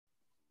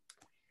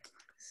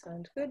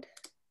Sounds good.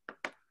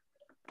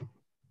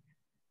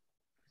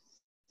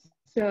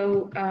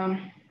 So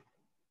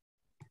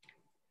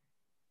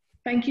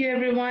thank you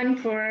everyone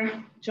for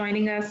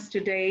joining us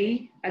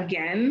today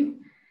again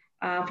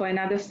for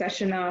another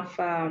session of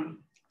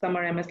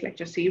Summer MS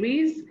Lecture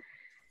Series.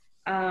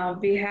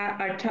 We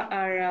have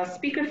our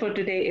speaker for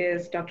today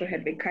is Dr.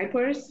 Hedwich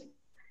Kuipers.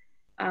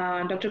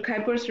 Dr.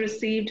 Kuipers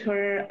received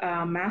her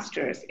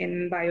master's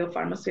in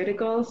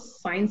biopharmaceutical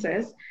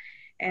sciences,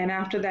 and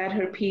after that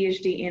her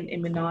PhD in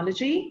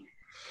immunology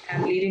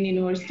at Leiden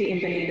University in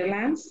the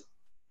Netherlands.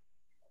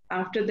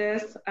 After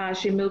this,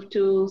 she moved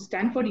to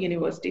Stanford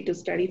University to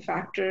study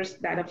factors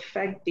that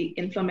affect the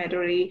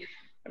inflammatory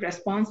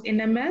response in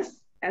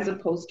MS as a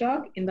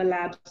postdoc in the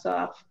labs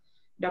of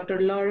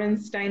Dr.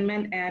 Lawrence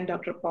Steinman and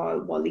Dr.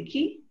 Paul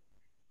Walicki.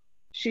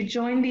 She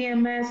joined the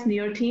MS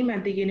Neuro team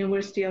at the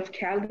University of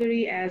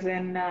Calgary as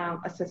an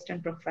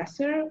assistant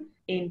professor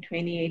in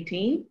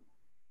 2018.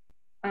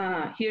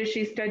 Here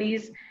she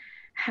studies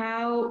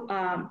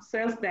how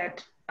cells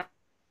that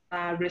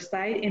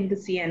reside in the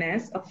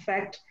CNS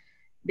affect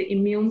the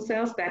immune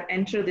cells that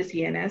enter the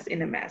CNS in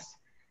MS,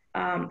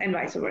 and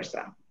vice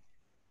versa.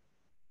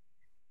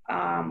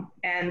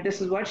 And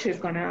this is what she's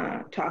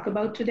gonna talk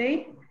about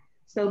today.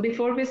 So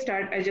before we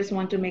start, I just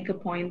want to make a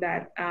point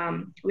that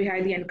we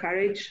highly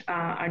encourage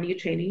our new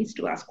trainees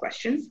to ask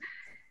questions.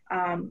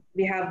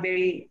 We have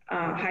very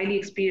highly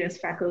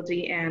experienced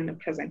faculty and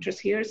presenters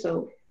here,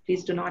 so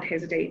please do not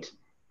hesitate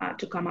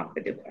to come up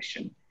with a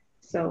question.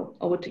 So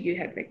over to you,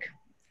 Hedwich.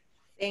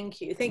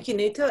 Thank you,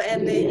 Nito.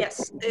 And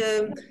yes,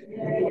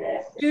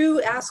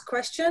 do ask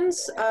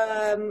questions.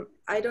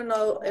 I don't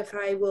know if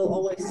I will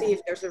always see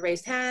if there's a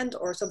raised hand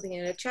or something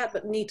in the chat,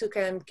 but Nito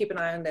can keep an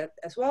eye on that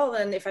as well.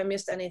 And if I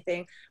missed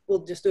anything,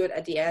 we'll just do it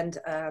at the end.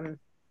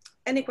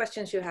 Any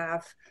questions you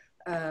have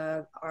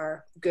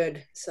are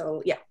good.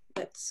 So yeah,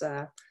 let's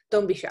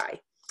don't be shy.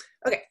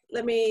 Okay,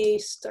 let me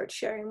start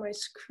sharing my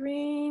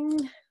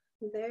screen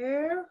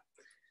there.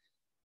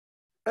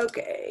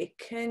 Okay,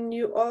 can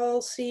you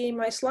all see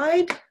my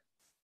slide?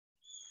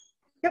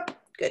 Yep,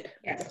 good.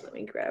 Yes. Let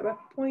me grab a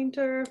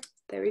pointer.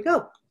 There we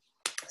go.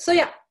 So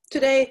yeah,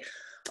 today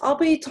I'll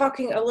be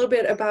talking a little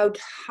bit about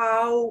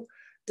how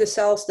the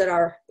cells that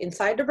are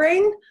inside the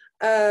brain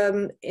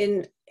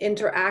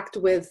interact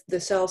with the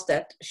cells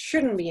that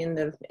shouldn't be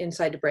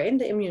inside the brain,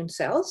 the immune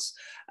cells,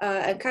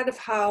 and kind of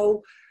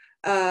how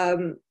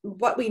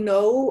what we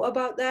know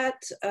about that,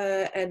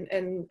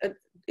 and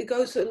it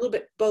goes a little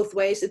bit both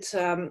ways.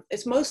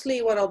 It's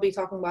mostly what I'll be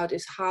talking about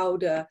is how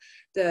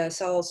the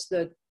cells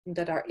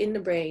that are in the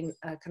brain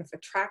kind of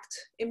attract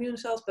immune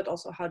cells, but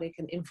also how they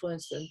can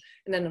influence them,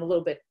 and then a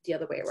little bit the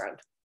other way around.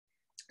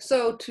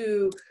 So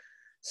to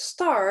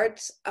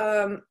start,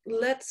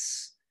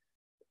 let's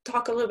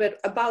talk a little bit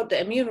about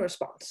the immune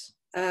response.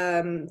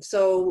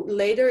 So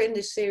later in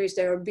this series,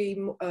 there will be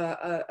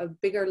a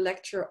bigger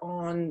lecture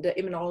on the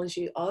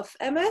immunology of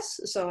MS.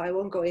 So I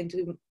won't go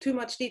into too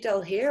much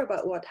detail here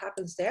about what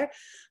happens there,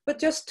 but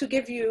just to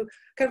give you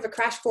kind of a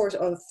crash course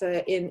of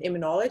in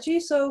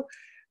immunology. So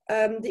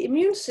the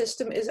immune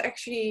system is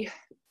actually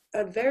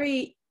a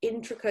very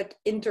intricate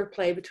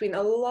interplay between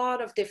a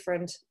lot of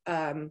different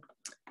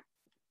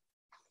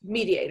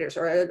mediators,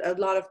 or a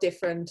lot of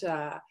different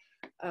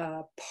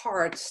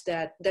parts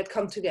that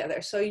come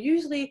together. So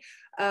usually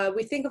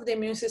we think of the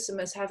immune system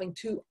as having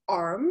two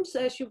arms,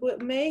 as you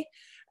may,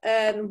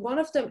 and one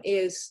of them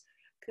is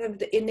kind of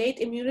the innate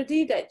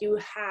immunity that you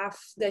have,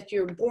 that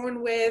you're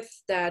born with,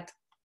 that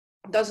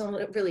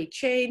doesn't really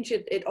change.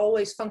 It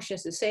always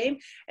functions the same,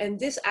 and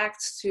this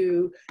acts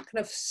to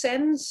kind of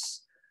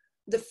sense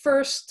the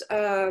first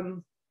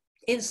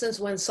instance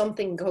when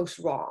something goes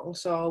wrong.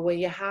 So when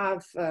you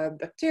have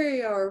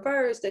bacteria or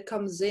virus that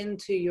comes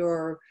into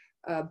your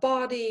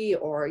body,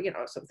 or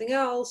something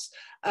else,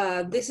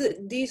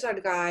 these are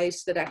the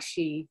guys that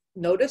actually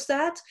notice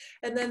that,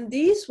 and then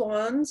these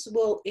ones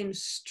will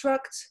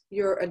instruct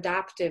your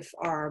adaptive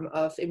arm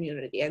of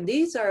immunity, and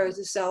these are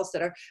the cells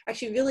that are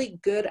actually really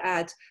good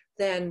at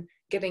then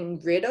getting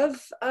rid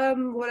of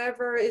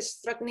whatever is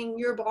threatening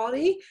your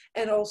body,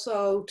 and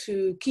also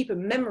to keep a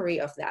memory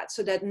of that,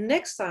 so that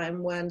next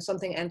time when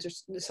something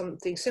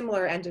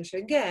similar enters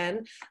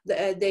again,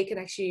 they can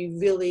actually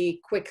really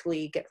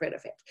quickly get rid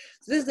of it.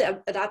 So this is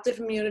the adaptive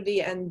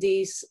immunity, and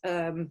these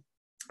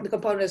the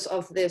components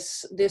of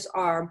this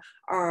arm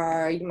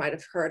are, you might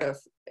have heard of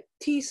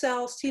T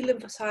cells, T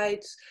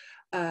lymphocytes,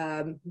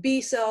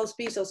 B cells.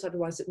 B cells are the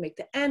ones that make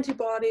the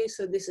antibodies.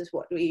 So this is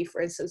what we,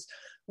 for instance,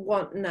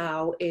 want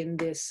now in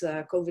this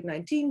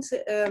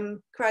COVID-19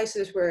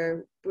 crisis,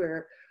 where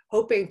we're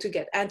hoping to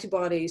get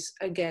antibodies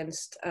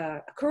against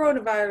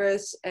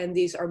coronavirus, and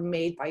these are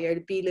made by your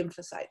B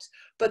lymphocytes.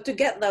 But to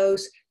get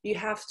those, you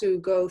have to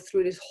go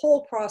through this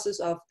whole process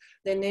of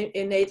the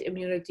innate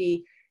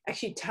immunity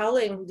actually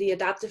telling the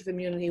adaptive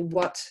immunity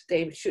what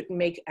they should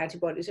make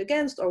antibodies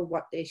against, or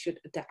what they should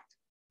adapt.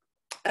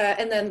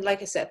 And then,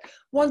 like I said,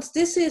 once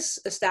this is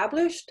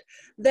established,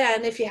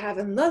 then if you have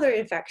another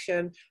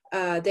infection,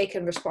 they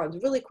can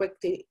respond really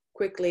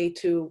quickly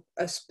to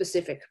a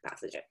specific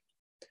pathogen.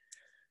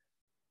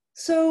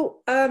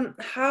 So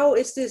how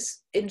is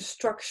this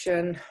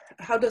instruction,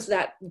 how does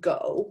that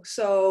go?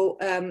 So,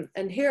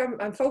 and here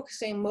I'm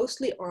focusing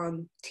mostly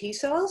on T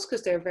cells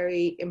because they're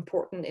very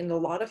important in a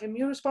lot of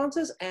immune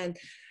responses, and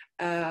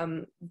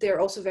they're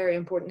also very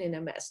important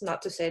in MS.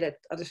 Not to say that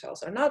other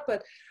cells are not,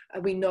 but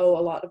we know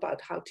a lot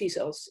about how T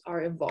cells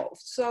are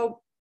involved. So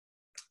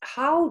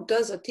how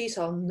does a T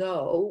cell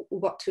know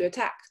what to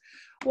attack?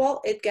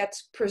 Well, it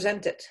gets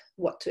presented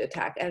what to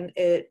attack, and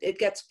it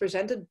gets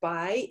presented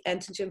by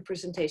antigen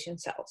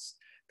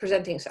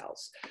presenting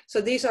cells.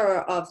 So these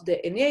are of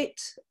the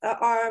innate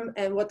arm,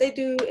 and what they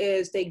do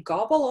is they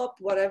gobble up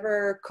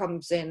whatever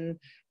comes in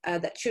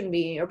that shouldn't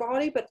be in your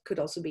body, but could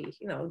also be,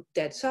 you know,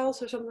 dead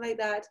cells or something like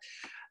that.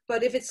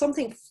 But if it's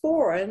something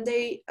foreign,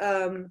 they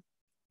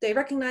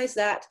recognize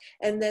that,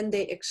 and then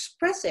they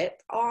express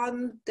it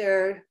on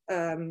their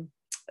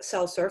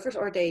cell surface,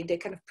 or they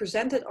kind of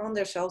present it on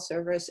their cell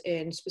surface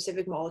in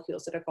specific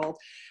molecules that are called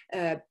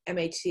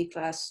MHC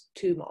class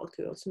II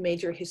molecules,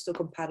 major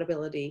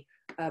histocompatibility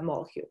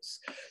molecules.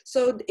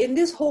 So in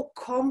this whole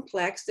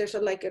complex, there's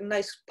like a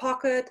nice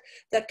pocket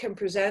that can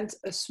present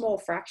a small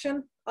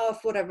fraction of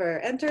whatever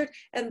entered,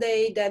 and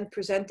they then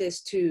present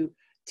this to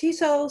T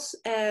cells,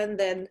 and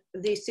then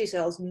these T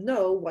cells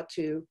know what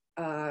to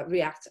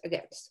react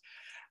against.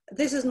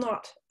 This is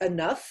not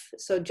enough.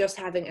 So just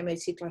having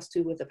MHC class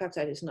II with the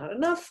peptide is not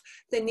enough.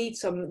 They need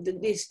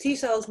these T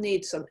cells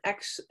need some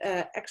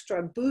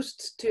extra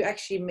boosts to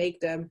actually make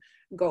them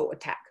go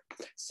attack.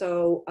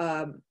 So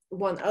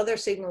one other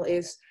signal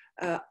is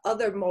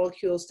other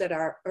molecules that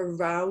are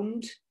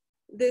around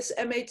this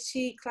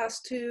MHC class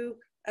II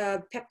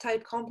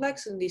peptide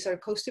complex, and these are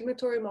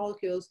co-stimulatory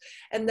molecules.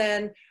 And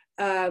then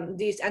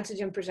these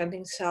antigen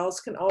presenting cells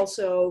can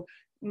also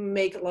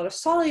make a lot of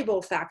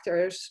soluble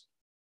factors,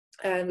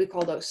 and we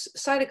call those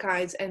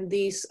cytokines, and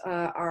these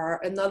are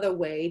another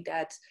way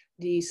that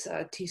these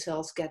T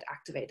cells get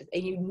activated,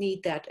 and you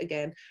need that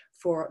again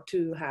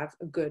to have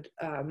a good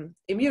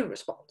immune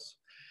response.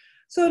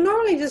 So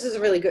normally this is a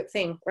really good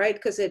thing, right?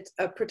 Because it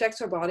protects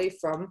our body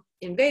from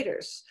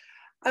invaders.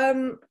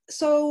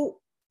 So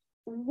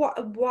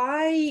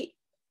why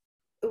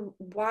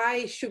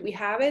should we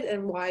have it,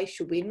 and why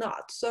should we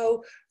not?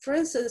 So for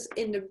instance,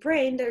 in the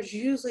brain, there's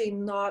usually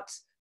not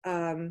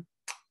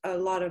a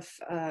lot of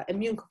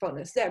immune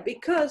components there,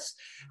 because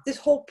this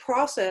whole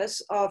process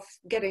of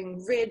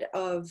getting rid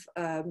of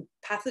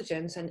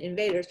pathogens and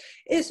invaders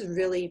is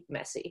really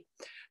messy.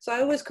 So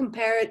I always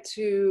compare it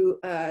to,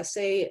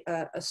 say,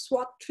 a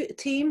SWAT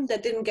team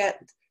that didn't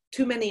get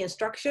too many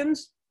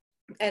instructions,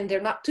 and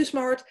they're not too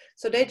smart,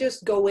 so they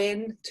just go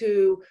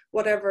into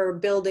whatever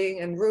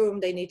building and room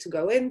they need to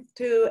go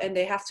into, and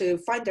they have to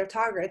find their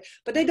target,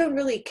 but they don't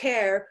really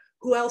care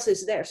who else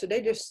is there. So they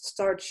just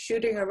start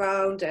shooting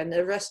around and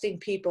arresting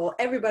people,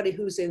 everybody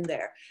who's in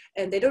there.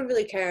 And they don't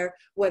really care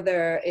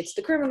whether it's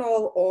the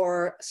criminal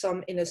or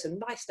some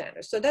innocent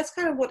bystander. So that's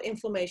kind of what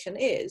inflammation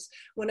is.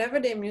 Whenever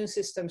the immune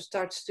system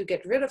starts to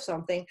get rid of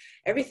something,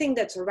 everything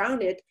that's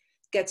around it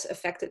gets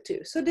affected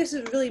too. So this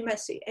is really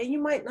messy. And you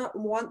might not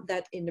want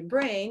that in the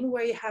brain,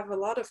 where you have a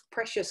lot of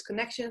precious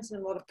connections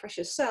and a lot of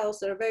precious cells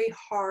that are very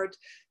hard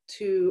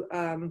to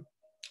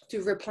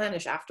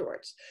replenish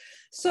afterwards.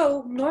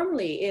 So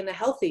normally in a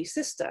healthy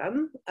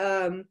system,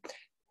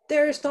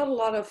 there is not a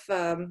lot of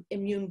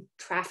immune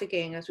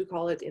trafficking, as we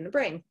call it, in the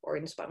brain or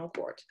in the spinal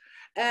cord.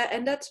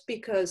 And that's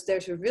because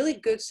there's a really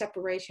good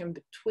separation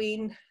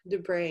between the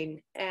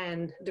brain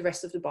and the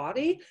rest of the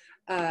body,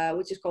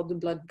 which is called the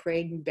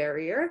blood-brain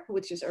barrier,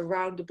 which is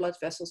around the blood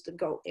vessels that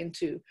go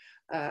into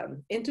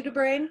the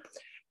brain.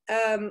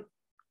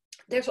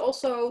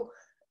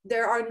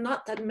 There are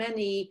not that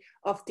many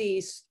of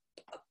these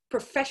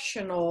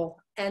professional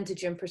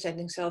antigen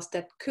presenting cells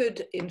that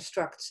could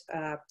instruct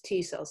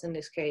T cells, in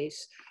this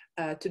case,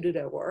 to do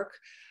their work.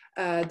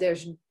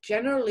 There's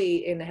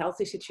generally, in a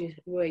healthy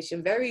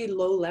situation, very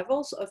low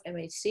levels of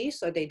MHC,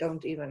 so they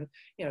don't even,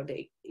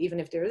 even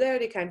if they're there,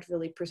 they can't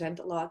really present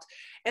a lot.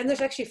 And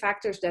there's actually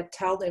factors that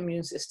tell the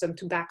immune system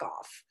to back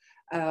off,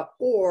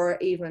 or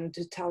even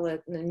to tell an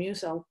immune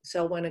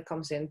cell when it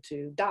comes in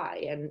to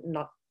die and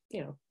not,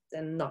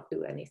 and not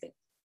do anything.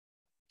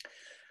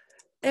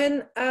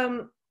 And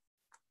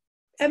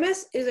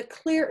MS is a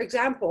clear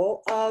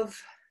example of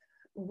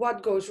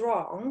what goes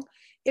wrong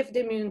if the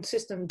immune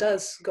system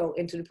does go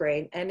into the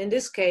brain. And in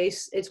this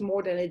case, it's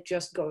more than it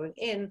just going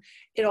in.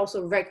 It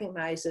also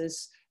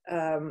recognizes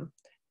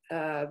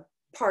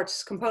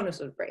components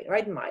of the brain,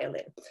 right?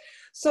 Myelin.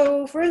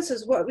 So for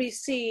instance, what we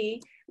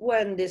see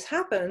when this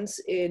happens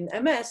in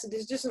MS,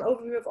 this is just an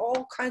overview of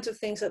all kinds of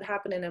things that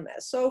happen in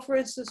MS. So for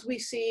instance, we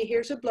see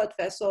here's a blood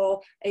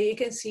vessel, and you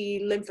can see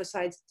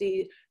lymphocytes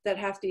that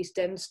have these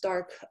dense,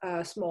 dark,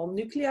 small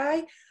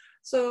nuclei.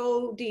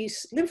 So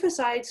these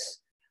lymphocytes,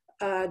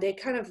 they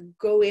kind of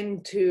go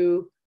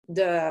into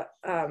the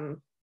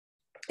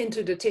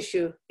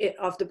tissue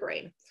of the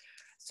brain.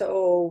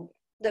 So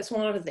that's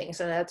one of the things,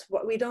 and that's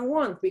what we don't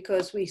want,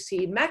 because we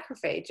see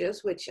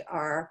macrophages, which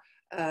are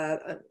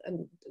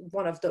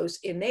one of those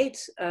innate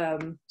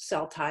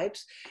cell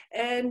types.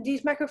 And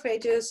these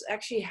macrophages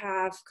actually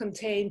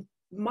contain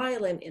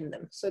myelin in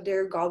them. So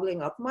they're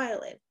gobbling up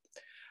myelin.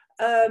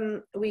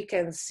 We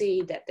can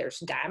see that there's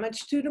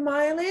damage to the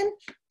myelin,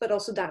 but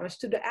also damage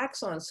to the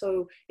axon.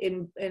 So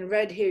in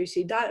red here, you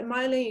see that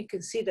myelin, you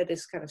can see that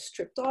it's kind of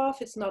stripped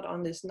off. It's not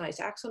on this nice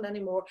axon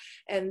anymore.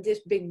 And this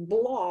big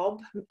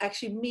blob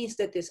actually means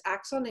that this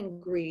axon in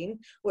green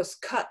was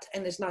cut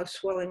and is now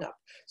swelling up.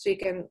 So you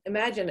can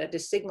imagine that the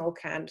signal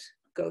can't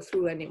go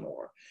through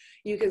anymore.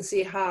 You can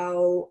see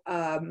how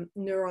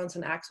neurons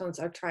and axons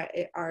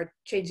are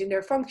changing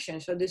their function.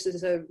 So this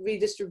is a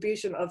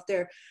redistribution of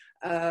their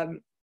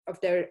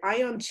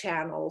ion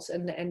channels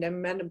and their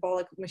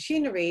metabolic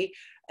machinery.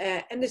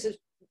 And this is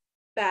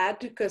bad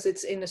because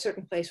it's in a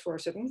certain place for a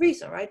certain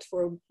reason, right?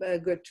 For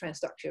good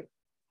transduction.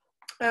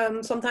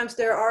 Sometimes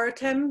there are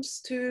attempts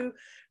to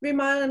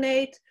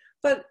remyelinate,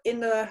 but in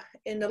the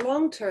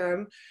long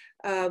term,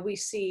 we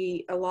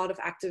see a lot of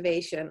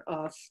activation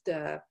of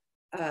the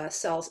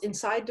cells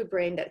inside the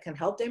brain that can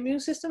help the immune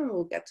system. And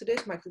we'll get to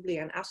this,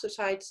 microglia and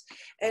astrocytes.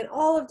 And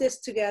all of this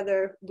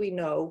together, we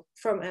know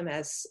from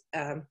MS,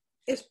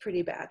 is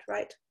pretty bad,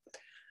 right?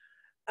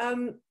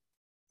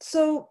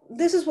 So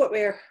this is what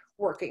we're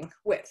working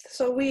with.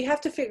 So we have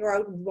to figure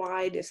out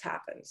why this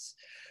happens.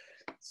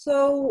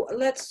 So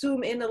let's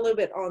zoom in a little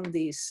bit on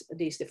these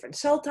different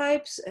cell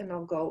types, and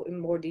I'll go in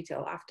more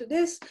detail after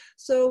this.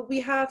 So we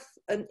have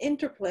an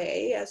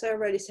interplay, as I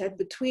already said,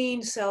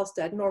 between cells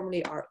that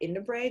normally are in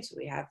the brain. So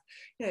we have,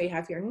 you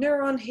have your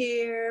neuron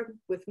here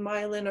with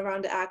myelin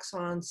around the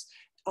axons,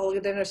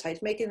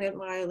 oligodendrocytes making that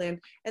myelin,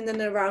 and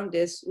then around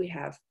this we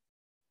have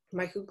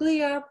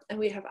microglia and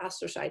we have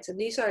astrocytes. And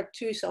these are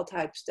two cell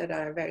types that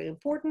are very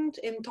important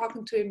in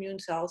talking to immune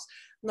cells.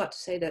 Not to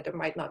say that there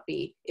might not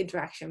be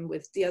interaction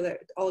with the other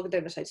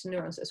oligodendrocytes and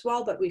neurons as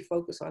well, but we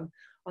focus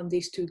on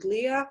these two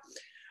glia.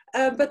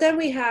 But then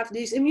we have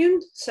these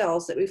immune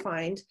cells that we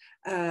find,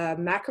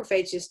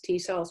 macrophages, T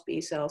cells, B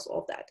cells,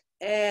 all that.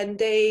 And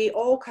they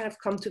all kind of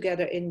come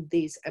together in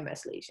these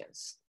MS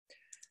lesions.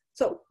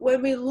 So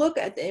when we look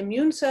at the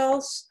immune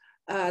cells,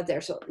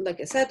 like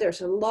I said,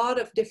 there's a lot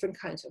of different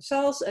kinds of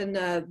cells, and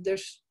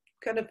there's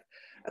kind of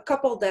a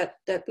couple that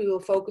we will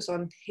focus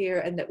on here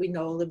and that we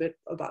know a little bit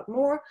about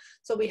more.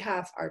 So we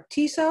have our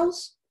T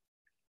cells,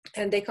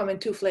 and they come in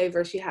two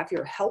flavors. You have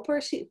your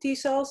helper T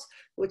cells,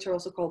 which are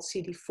also called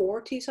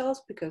CD4 T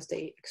cells because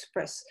they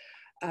express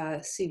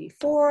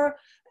CD4,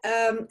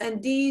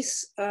 and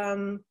these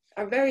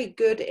are very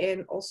good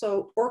in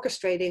also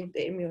orchestrating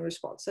the immune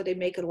response. So they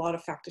make a lot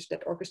of factors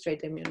that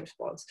orchestrate the immune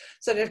response.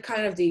 So they're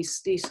kind of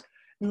these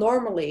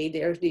normally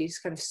there's these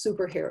kind of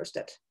superheroes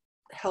that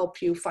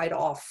help you fight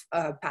off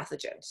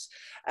pathogens.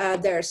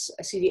 There's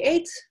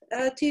CD8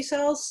 T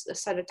cells,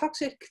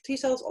 cytotoxic T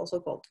cells, also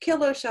called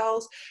killer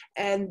cells,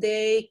 and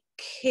they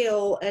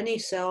kill any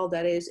cell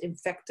that is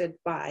infected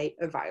by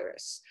a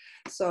virus.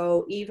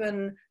 So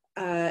even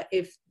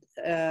if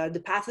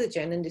the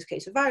pathogen, in this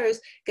case a virus,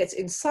 gets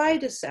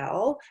inside a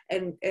cell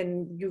and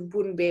you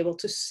wouldn't be able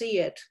to see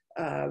it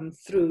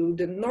through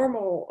the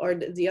normal or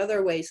the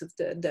other ways of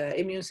the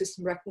immune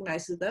system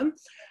recognizes them,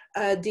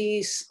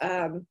 these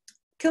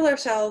killer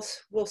cells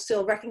will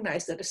still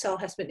recognize that a cell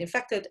has been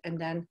infected and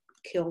then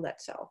kill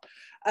that cell.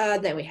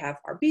 Then we have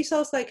our B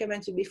cells, like I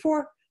mentioned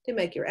before. They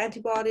make your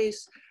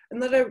antibodies.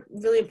 Another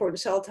really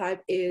important cell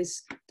type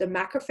is the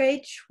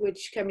macrophage,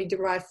 which can be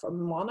derived from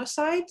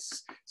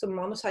monocytes. So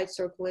monocytes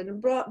circle in the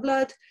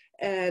blood,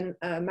 and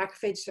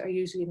macrophages are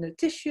usually in the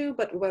tissue,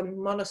 but when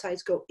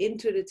monocytes go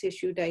into the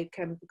tissue, they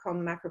can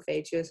become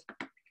macrophages.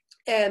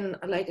 And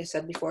like I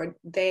said before,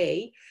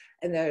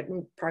 and their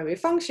primary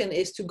function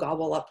is to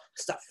gobble up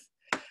stuff.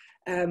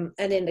 And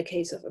in the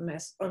case of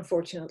MS,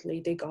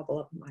 unfortunately, they gobble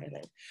up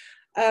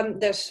myelin.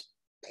 There's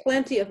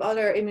plenty of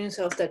other immune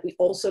cells that we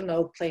also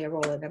know play a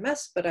role in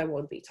MS, but I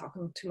won't be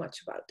talking too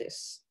much about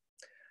this.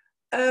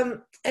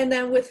 And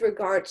then with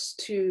regards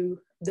to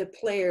the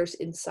players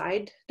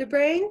inside the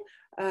brain,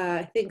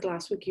 I think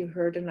last week you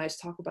heard a nice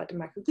talk about the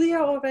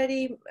microglia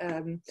already.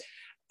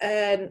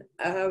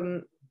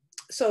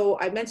 So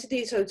I mentioned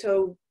these,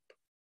 so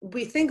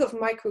we think of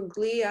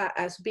microglia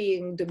as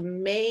being the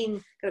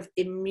main kind of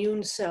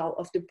immune cell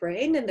of the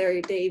brain, and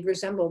they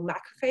resemble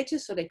macrophages,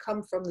 so they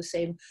come from the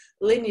same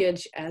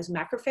lineage as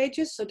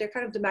macrophages. So they're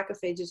kind of the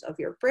macrophages of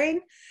your brain.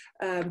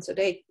 So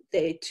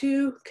they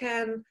too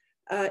can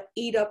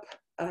eat up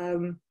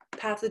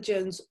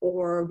pathogens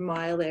or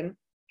myelin.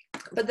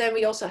 But then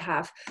we also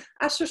have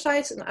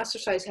astrocytes, and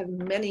astrocytes have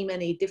many,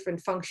 many different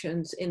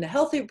functions in the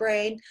healthy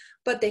brain,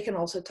 but they can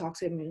also talk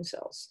to immune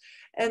cells.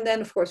 And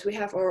then, of course, we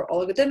have our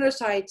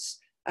oligodendrocytes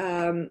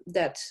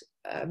that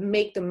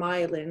make the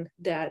myelin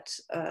that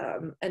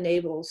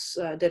enables,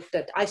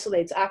 that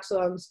isolates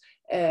axons,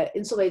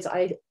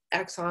 insulates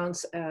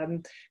axons,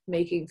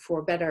 making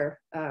for better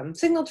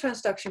signal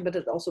transduction, but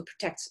it also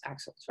protects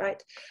axons,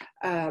 right?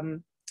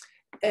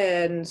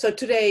 And so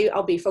today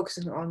I'll be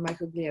focusing on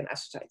microglia and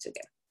astrocytes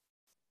again.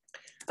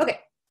 Okay,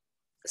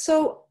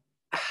 so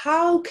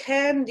how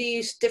can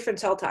these different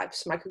cell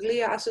types,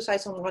 microglia,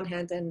 astrocytes on one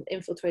hand, and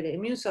infiltrating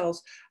immune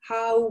cells,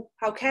 how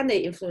can they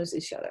influence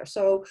each other?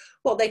 So,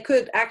 well, they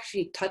could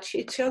actually touch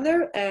each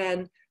other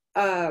and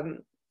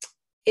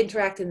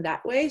interact in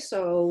that way.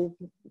 So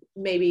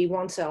maybe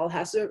one cell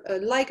has a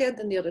ligand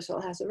and the other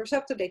cell has a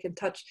receptor. They can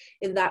touch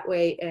in that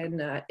way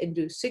and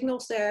induce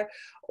signals there,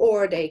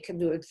 or they can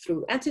do it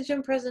through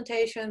antigen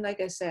presentation,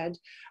 like I said.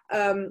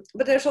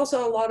 But there's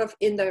also a lot of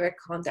indirect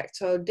contact.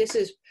 So this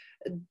is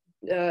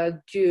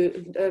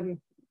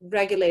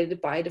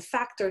regulated by the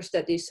factors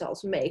that these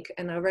cells make.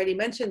 And I already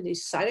mentioned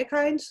these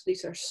cytokines.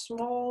 These are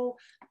small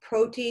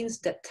proteins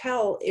that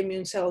tell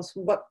immune cells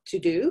what to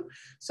do.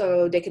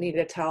 So they can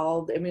either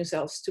tell the immune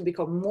cells to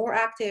become more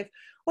active,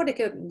 or they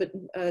can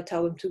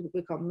tell them to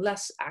become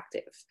less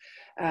active.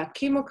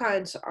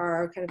 Chemokines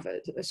are kind of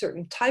a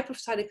certain type of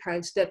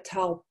cytokines that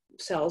tell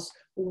cells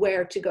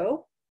where to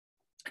go.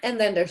 And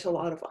then there's a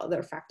lot of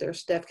other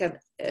factors that can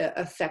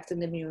affect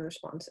an immune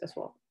response as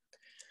well.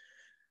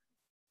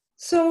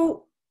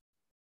 So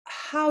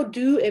how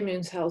do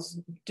immune cells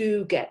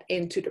get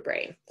into the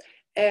brain?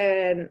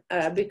 And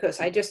because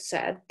I just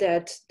said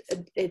that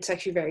it's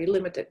actually very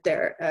limited,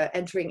 they're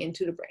entering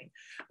into the brain.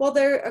 Well,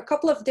 there are a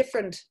couple of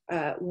different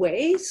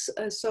ways.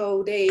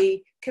 So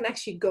they can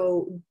actually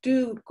go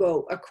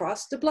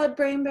across the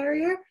blood-brain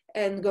barrier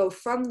and go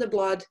from the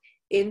blood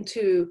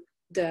into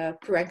the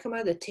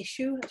parenchyma, the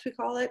tissue, as we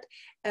call it.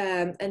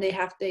 And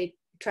they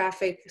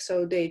traffic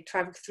through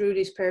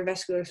these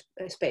perivascular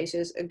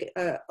spaces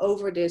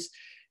over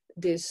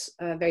this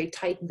very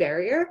tight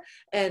barrier.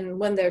 And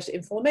when there's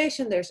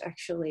inflammation, there's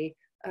actually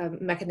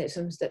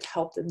mechanisms that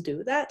help them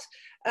do that.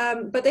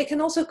 But they can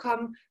also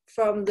come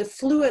from the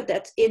fluid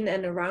that's in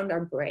and around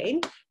our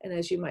brain. And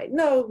as you might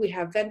know, we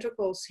have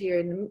ventricles here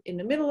in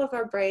the middle of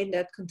our brain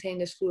that contain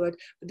this fluid,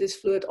 but this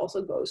fluid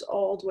also goes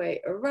all the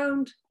way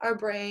around our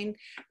brain.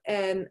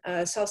 And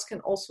cells can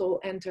also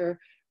enter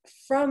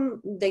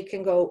they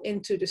can go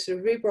into the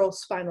cerebral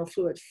spinal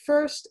fluid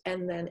first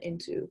and then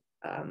into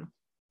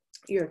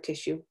your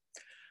tissue.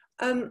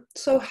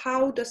 So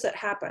how does that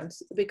happen?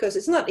 Because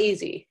it's not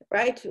easy,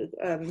 right?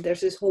 There's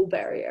this whole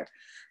barrier.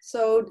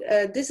 So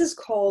this is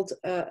called,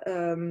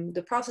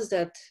 the process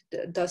that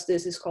does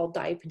this is called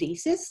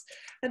diapedesis.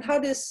 And how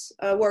this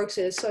works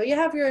is, so you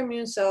have your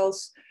immune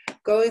cells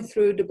going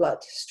through the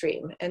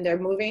bloodstream and they're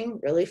moving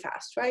really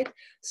fast, right?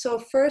 So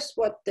first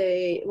what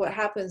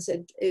happens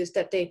is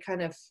that they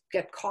kind of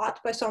get caught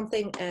by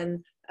something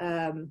and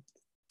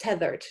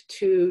tethered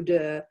to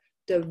the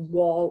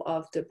wall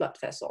of the blood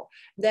vessel.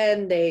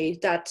 Then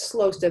that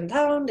slows them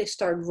down. They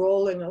start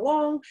rolling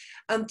along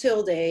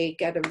until they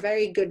get a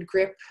very good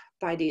grip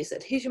by these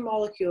adhesion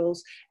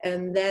molecules,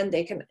 and then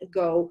they can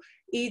go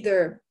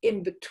either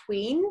in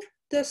between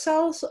the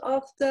cells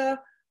of the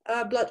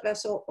blood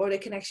vessel, or they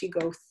can actually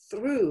go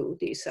through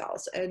these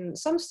cells. And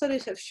some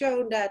studies have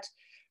shown that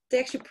they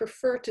actually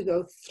prefer to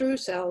go through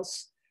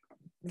cells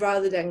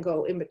rather than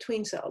go in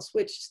between cells,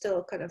 which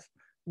still kind of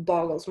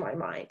boggles my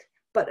mind.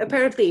 But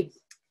apparently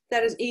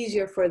that is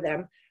easier for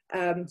them.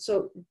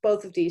 So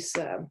both of these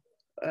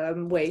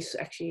ways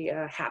actually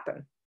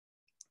happen.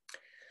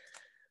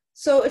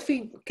 So if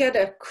we get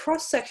a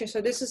cross section,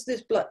 so this is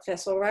this blood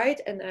vessel,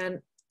 right? And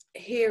then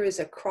here is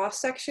a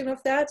cross section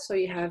of that. So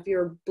you have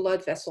your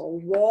blood vessel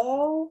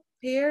wall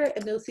here,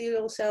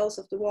 endothelial cells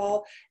of the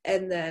wall,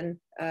 and then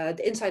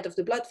the inside of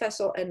the blood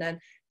vessel, and then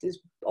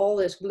all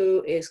this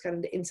blue is kind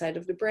of the inside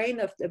of the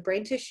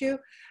brain tissue.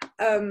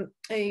 And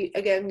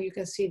again, you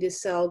can see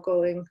this cell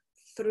going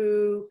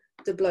through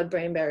the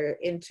blood-brain barrier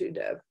into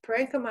the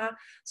parenchyma.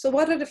 So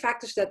what are the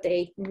factors that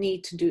they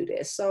need to do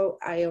this? So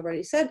I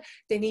already said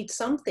they need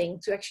something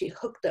to actually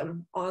hook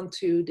them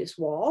onto this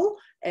wall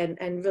and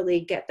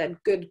really get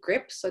that good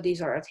grip. So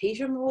these are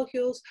adhesion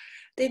molecules.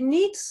 They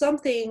need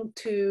something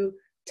to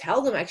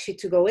tell them actually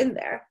to go in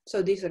there.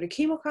 So these are the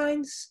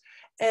chemokines.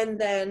 And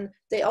then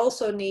they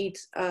also need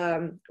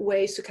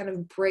ways to kind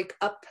of break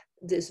up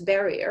this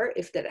barrier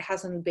if that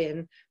hasn't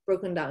been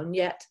broken down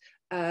yet.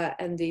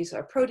 And these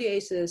are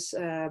proteases.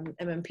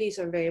 MMPs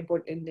are very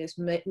important in this,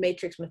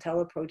 matrix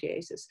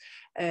metalloproteases.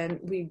 And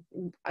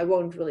I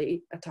won't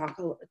really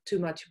talk too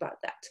much about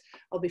that.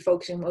 I'll be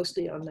focusing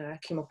mostly on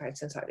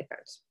chemokines and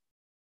cytokines.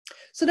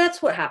 So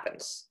that's what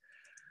happens.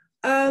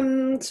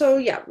 So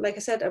yeah, like I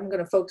said, I'm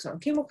going to focus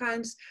on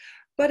chemokines,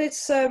 but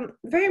it's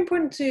very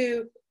important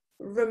to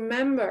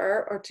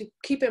remember or to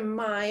keep in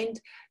mind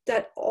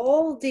that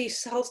all these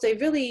cells, they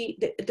really,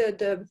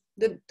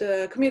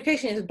 the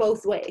communication is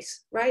both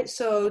ways, right?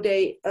 So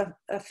they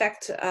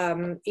affect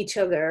each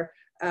other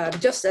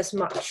just as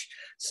much.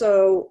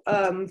 So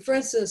for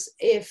instance,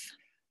 if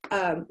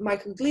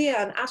microglia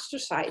and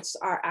astrocytes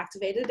are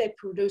activated, they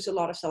produce a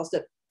lot of cells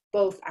that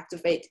both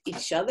activate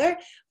each other,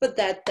 but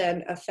that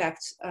then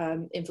affects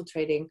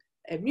infiltrating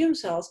immune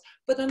cells.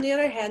 But on the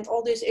other hand,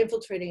 all these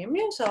infiltrating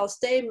immune cells,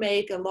 they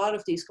make a lot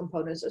of these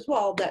components as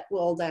well that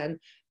will then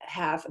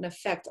have an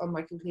effect on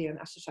microglia and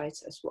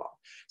astrocytes as well.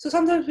 So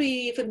sometimes we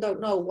even don't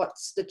know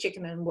what's the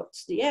chicken and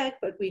what's the egg,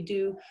 but we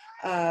do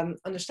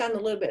understand a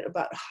little bit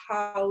about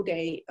how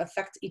they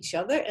affect each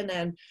other. And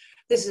then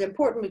this is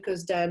important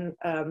because then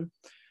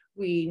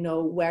we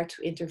know where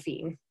to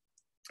intervene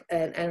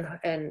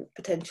and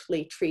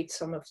potentially treat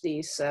some of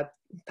these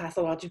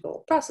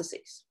pathological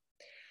processes.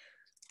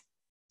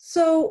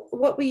 So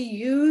what we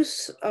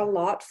use a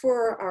lot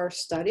for our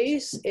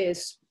studies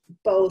is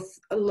both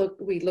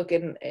we look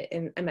in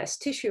MS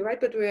tissue, right?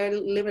 But we are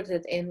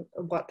limited in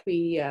what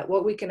we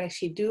can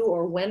actually do,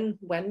 or when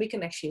we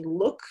can actually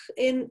look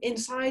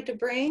inside the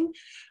brain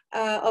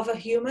of a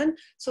human.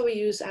 So we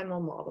use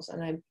animal models,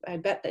 and I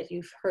bet that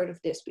you've heard of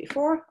this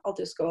before. I'll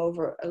just go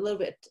over a little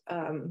bit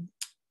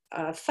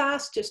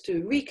fast just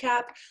to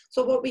recap.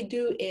 So what we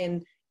do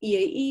in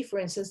EAE, for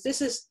instance,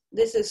 this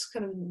is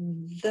kind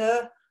of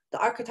the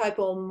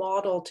archetypal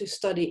model to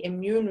study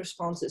immune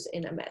responses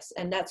in MS.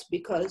 And that's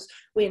because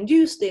we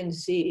induce the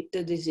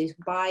disease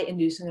by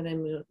inducing an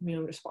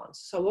immune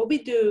response. So what we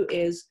do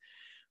is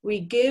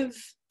we give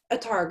a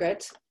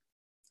target.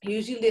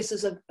 Usually this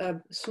is a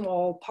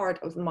small part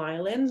of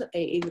myelin,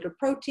 either a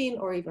protein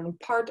or even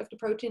part of the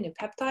protein, a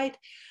peptide.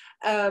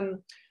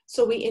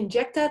 So we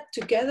inject that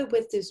together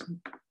with this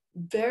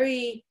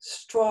very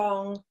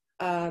strong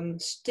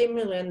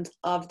stimulant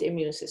of the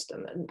immune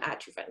system, an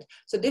adjuvant.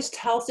 So this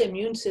tells the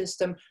immune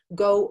system,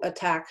 go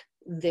attack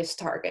this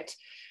target.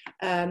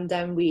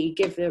 Then we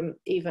give them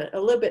even a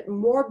little bit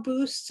more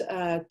boost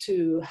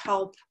to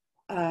help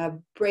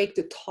break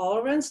the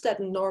tolerance that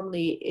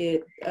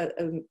normally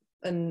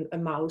a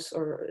mouse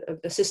or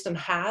a system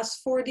has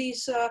for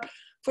these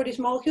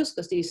molecules,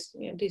 because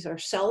these are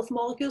self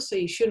molecules, so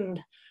you shouldn't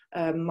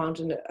mount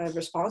a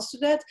response to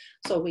that.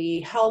 So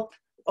we help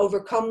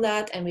overcome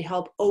that, and we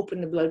help open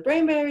the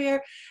blood-brain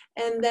barrier,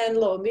 and then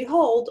lo and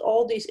behold,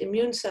 all these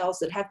immune cells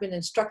that have been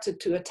instructed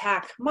to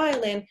attack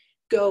myelin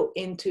go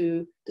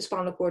into the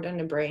spinal cord and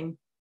the brain,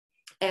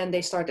 and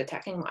they start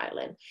attacking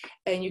myelin,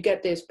 and you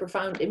get this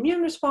profound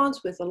immune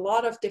response with a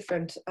lot of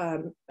different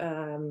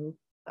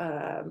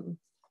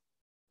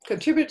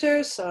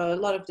contributors. So a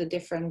lot of the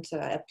different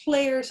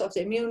players of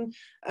the immune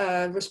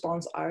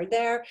response are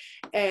there,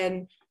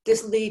 and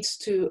this leads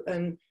to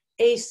an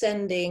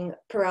ascending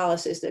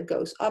paralysis that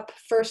goes up.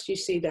 First you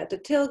see that the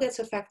tail gets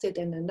affected,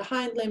 and then the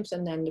hind limbs,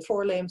 and then the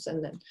forelimbs,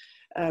 and then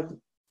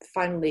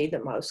finally the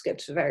mouse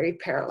gets very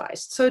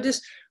paralyzed. So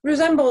this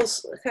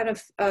resembles kind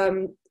of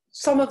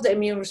some of the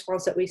immune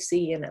response that we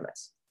see in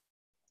MS.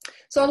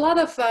 So a lot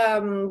of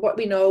what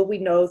we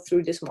know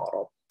through this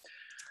model.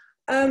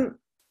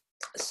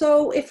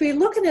 So if we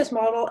look in this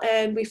model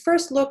and we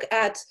first look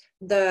at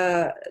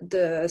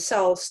the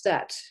cells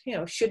that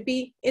should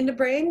be in the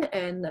brain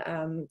and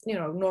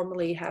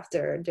normally have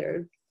their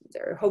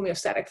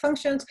homeostatic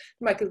functions,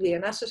 microglia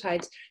and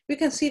astrocytes, we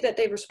can see that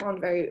they respond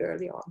very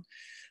early on.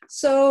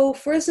 So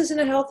for instance, in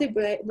a healthy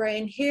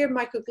brain here,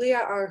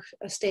 microglia are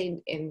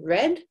stained in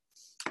red,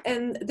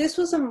 and this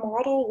was a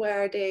model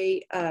where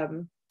they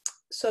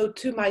sewed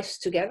two mice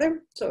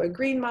together, so a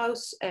green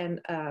mouse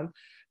and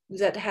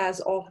that has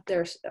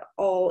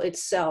all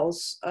its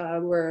cells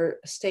were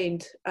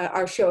stained,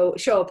 show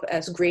up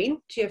as green,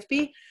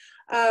 GFP.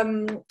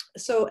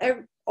 So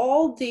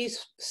all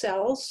these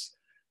cells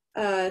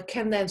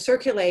can then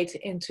circulate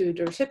into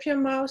the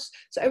recipient mouse.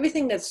 So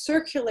everything that's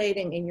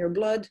circulating in your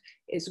blood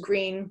is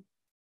green,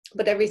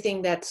 but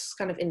everything that's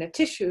kind of in the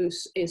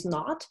tissues is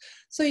not.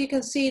 So you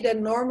can see that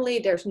normally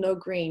there's no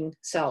green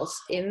cells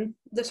in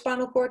the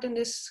spinal cord in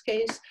this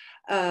case,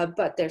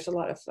 but there's a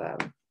lot of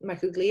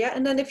microglia.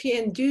 And then if you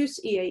induce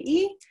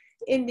EAE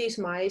in these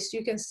mice,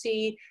 you can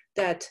see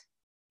that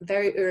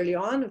very early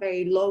on, a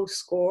very low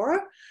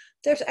score,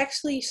 there's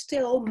actually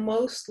still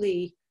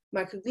mostly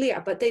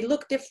microglia, but they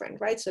look different,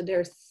 right? So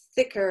they're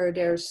thicker,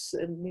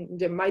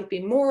 there might be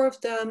more of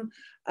them.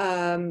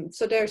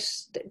 So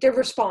they're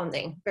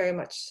responding very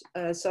much.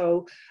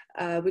 So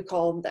we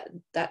call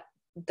them that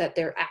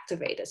they're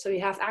activated. So you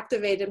have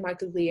activated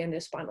microglia in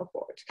the spinal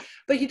cord,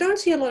 but you don't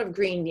see a lot of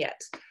green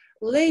yet.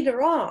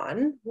 Later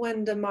on,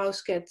 when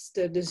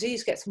the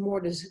disease gets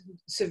more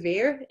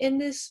severe in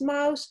this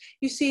mouse,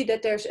 you see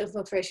that there's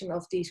infiltration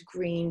of these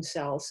green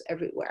cells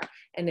everywhere,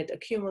 and it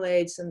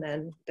accumulates, and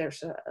then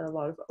there's a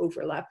lot of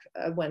overlap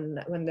when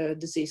the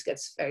disease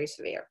gets very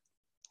severe.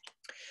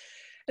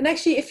 And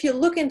actually, if you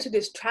look into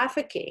this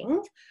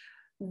trafficking,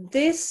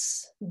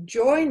 this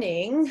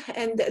joining,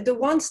 and the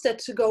ones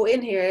that go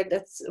in here,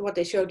 that's what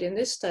they showed in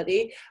this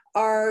study,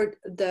 are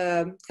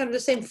the kind of the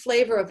same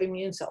flavor of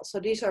immune cells. So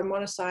these are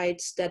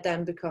monocytes that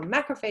then become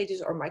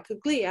macrophages or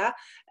microglia,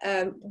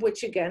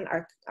 which again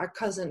are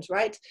cousins,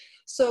 right?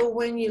 So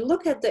when you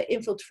look at the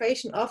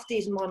infiltration of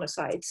these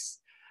monocytes,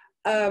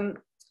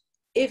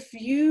 if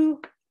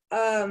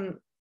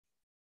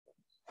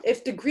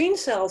the green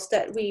cells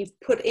that we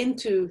put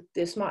into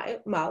this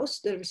mouse,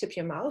 the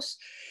recipient mouse,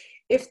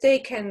 if they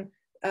can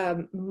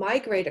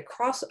migrate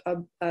across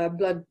a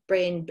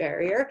blood-brain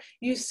barrier,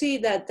 you see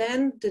that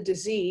then the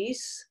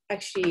disease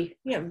actually,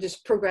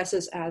 just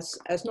progresses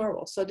as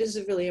normal. So this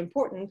is really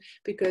important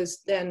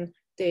because then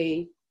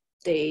they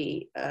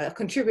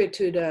contribute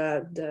to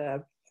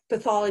the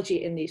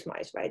pathology in these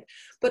mice, right?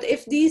 But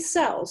if these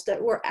cells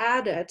that were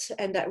added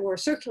and that were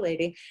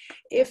circulating,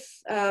 if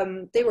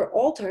they were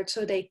altered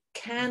so they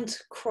can't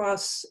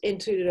cross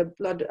into the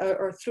blood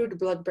or through the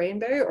blood-brain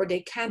barrier, or they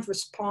can't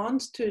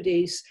respond to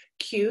these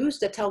cues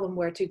that tell them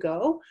where to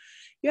go,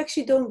 you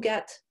actually don't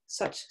get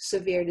such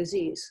severe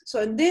disease.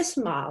 So in this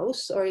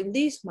mouse, or in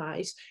these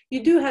mice,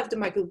 you do have the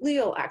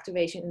microglial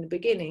activation in the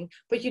beginning,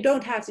 but you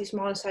don't have these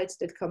monocytes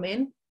that come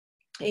in,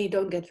 and you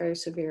don't get very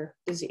severe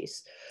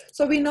disease.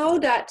 So we know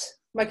that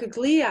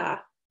microglia,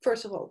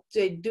 first of all,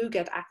 they do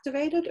get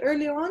activated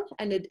early on,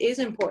 and it is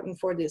important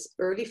for this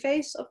early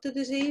phase of the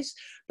disease,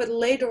 but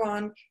later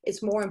on,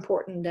 it's more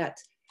important that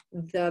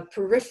the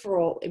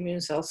peripheral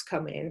immune cells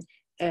come in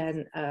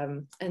and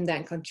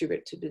then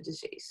contribute to the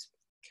disease.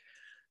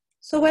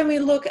 So when we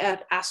look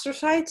at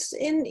astrocytes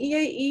in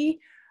EAE,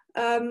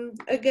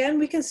 again,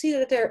 we can see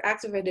that they're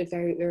activated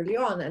very early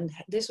on, and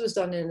this was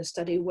done in a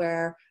study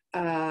where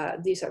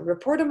these are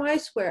reporter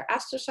mice, where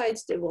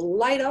astrocytes, they will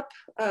light up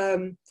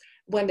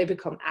when they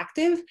become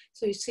active.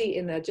 So you see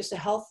in just a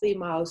healthy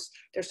mouse,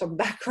 there's some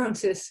background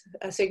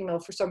signal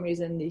for some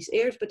reason in these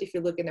ears, but if you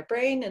look in the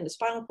brain and the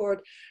spinal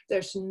cord,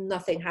 there's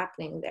nothing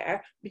happening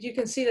there. But you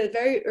can see that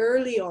very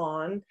early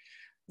on,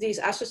 these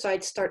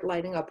astrocytes start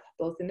lighting up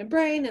both in the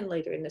brain and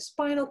later in the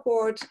spinal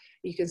cord.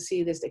 You can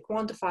see this, they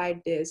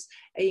quantified this,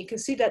 and you can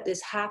see that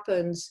this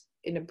happens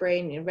in the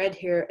brain in red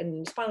here and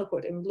in the spinal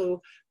cord in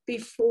blue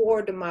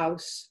before the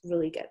mouse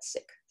really gets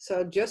sick.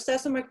 So just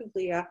as the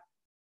microglia,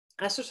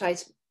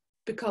 astrocytes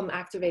become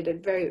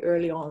activated very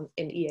early on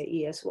in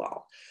EAE as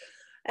well.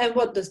 And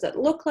what does that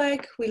look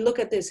like? We look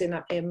at this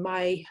in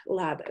my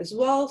lab as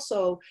well.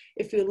 So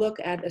if you look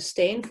at a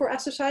stain for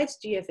astrocytes,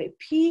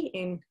 GFAP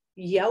in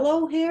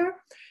yellow here,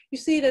 you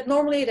see that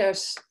normally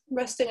there's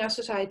resting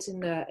astrocytes in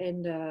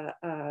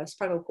the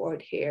spinal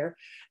cord here.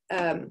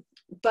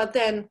 But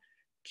then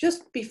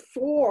just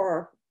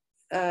before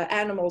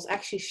animals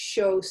actually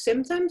show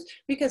symptoms,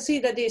 we can see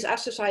that these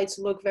astrocytes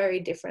look very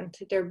different.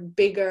 They're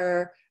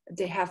bigger,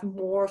 they have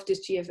more of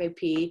this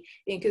GFAP.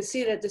 You can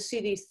see that the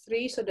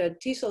CD3, so the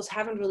T cells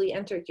haven't really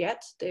entered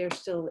yet. They're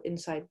still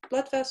inside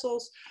blood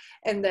vessels.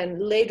 And then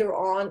later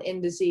on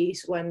in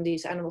disease, when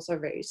these animals are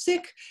very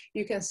sick,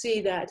 you can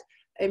see that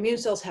immune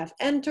cells have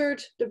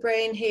entered the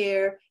brain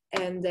here,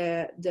 and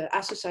the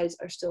astrocytes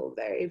are still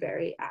very,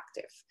 very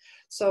active.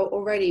 So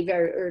already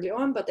very early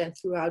on, but then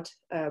throughout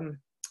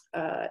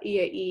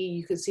EAE,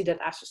 you can see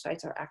that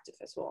astrocytes are active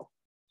as well.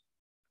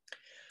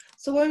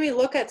 So when we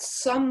look at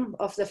some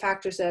of the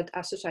factors that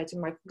astrocytes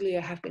and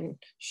microglia have been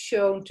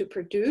shown to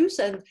produce,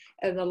 and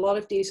a lot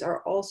of these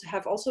are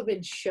have also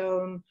been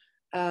shown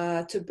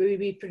to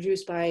be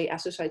produced by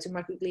astrocytes and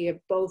microglia,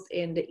 both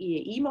in the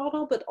EAE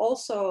model, but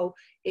also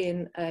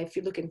in, if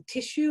you look in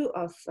tissue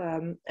of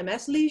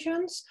MS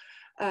lesions,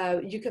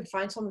 you can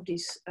find some of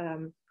these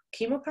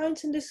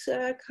chemokines in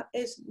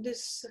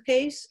this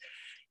case.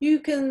 You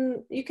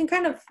can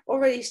kind of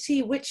already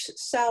see which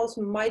cells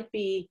might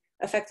be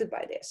affected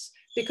by this,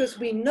 because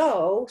we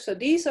know, so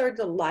these are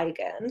the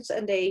ligands,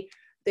 and they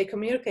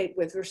communicate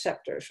with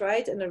receptors,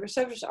 right? And the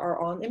receptors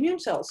are on immune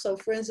cells. So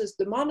for instance,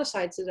 the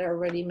monocytes that I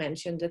already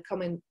mentioned that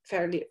come in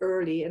fairly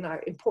early and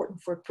are important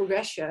for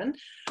progression,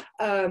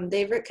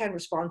 they can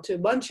respond to a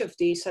bunch of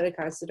these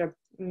cytokines that are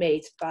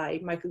made by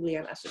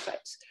microglia and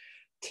astrocytes.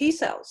 T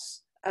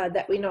cells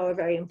that we know are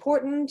very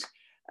important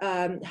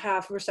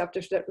have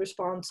receptors that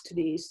respond to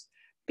these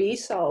B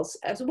cells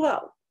as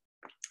well.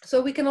 So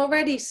we can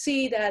already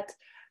see that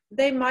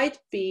they might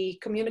be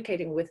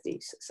communicating with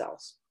these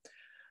cells.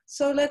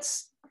 So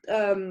let's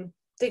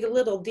dig a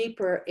little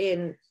deeper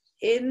in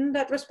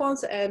that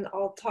response, and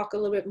I'll talk a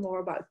little bit more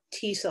about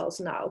T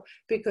cells now,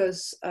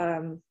 because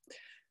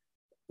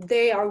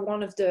they are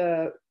one of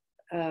the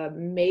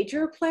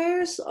major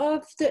players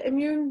of the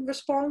immune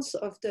response,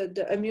 of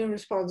the immune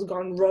response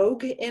gone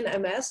rogue in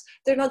MS.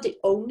 They're not the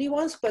only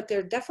ones, but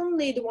they're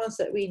definitely the ones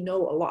that we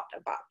know a lot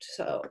about.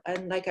 So,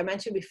 and like I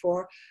mentioned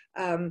before,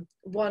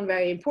 one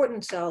very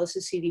important cell is the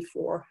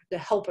CD4, the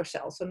helper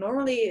cell. So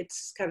normally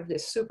it's kind of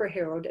this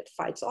superhero that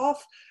fights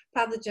off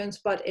pathogens,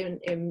 but in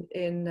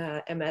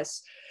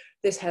MS,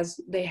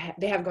 they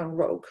have gone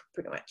rogue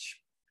pretty much.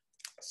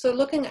 So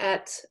looking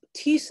at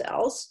T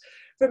cells,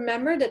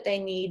 remember that they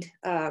need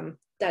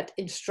that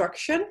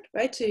instruction,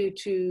 right,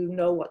 to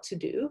know what to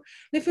do.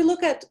 And if you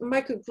look at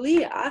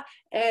microglia,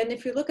 and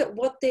if you look at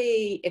what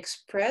they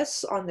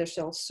express on their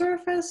cell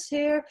surface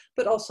here,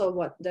 but also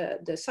what the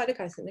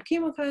cytokines and the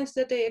chemokines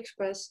that they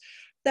express,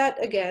 that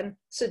again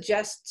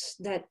suggests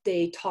that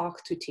they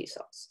talk to T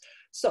cells.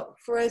 So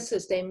for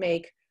instance, they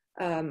make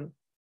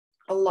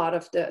a lot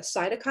of the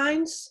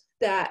cytokines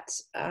that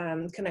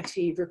can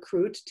actually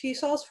recruit T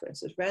cells, for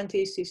instance,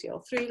 RANTES,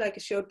 CCL3, like I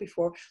showed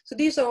before. So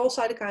these are all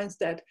cytokines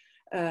that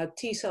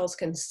T cells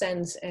can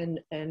sense and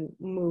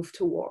move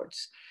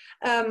towards.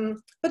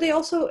 But they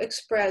also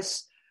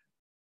express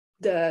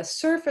the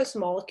surface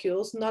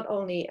molecules, not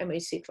only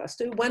MHC class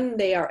 2, when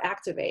they are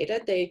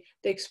activated, they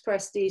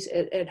express these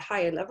at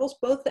higher levels,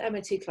 both the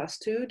MHC class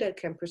 2 that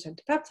can present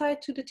the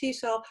peptide to the T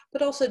cell,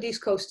 but also these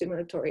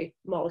co-stimulatory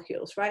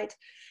molecules, right?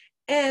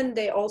 And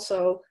they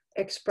also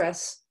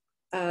express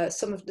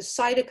some of the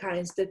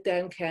cytokines that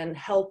then can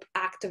help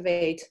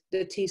activate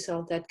the T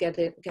cell that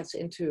gets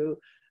into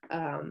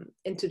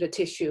the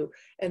tissue.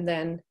 And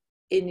then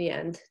in the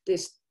end,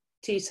 this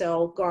T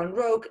cell gone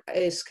rogue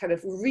is kind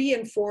of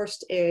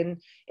reinforced in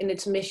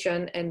its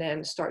mission and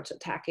then starts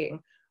attacking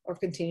or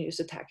continues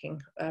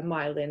attacking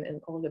myelin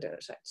and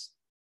oligodendrocytes.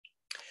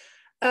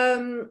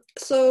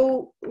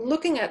 So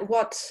looking at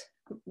what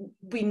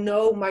we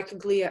know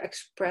microglia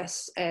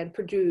express and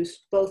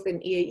produce both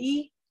in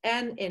EAE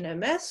and in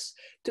MS,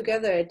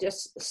 together it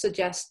just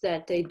suggests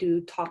that they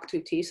do talk to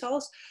T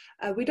cells.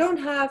 We don't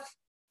have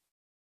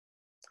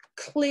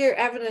clear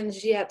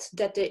evidence yet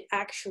that they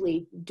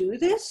actually do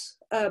this,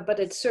 but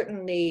they're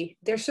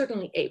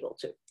certainly able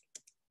to.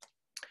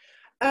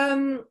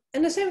 And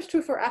the same is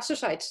true for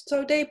astrocytes.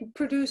 So they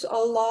produce a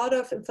lot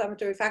of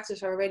inflammatory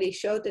factors. I already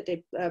showed that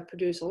they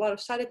produce a lot of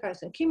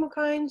cytokines and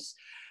chemokines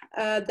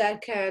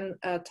that can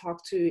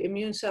talk to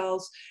immune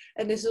cells.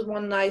 And this is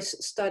one nice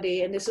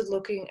study, and this is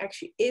looking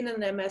actually in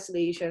an MS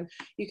lesion.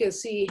 You can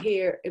see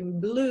here in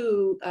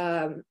blue,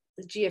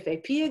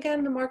 GFAP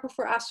again, the marker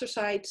for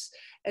astrocytes,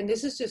 and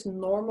this is just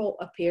normal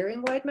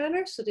appearing white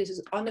matter. So this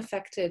is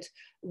unaffected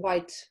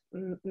white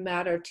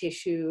matter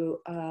tissue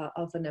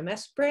of an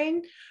MS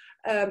brain.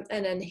 And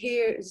then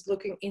here is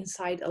looking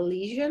inside a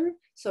lesion,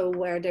 so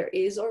where there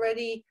is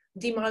already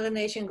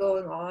demyelination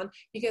going on.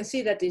 You can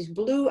see that these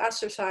blue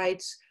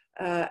astrocytes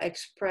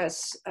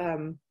express,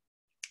 and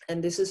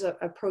this is a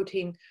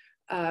protein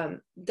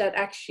that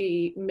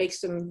actually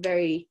makes them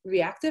very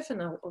reactive,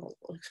 and I'll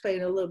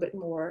explain a little bit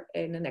more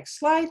in the next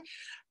slide.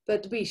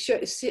 But we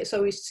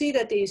see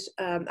that these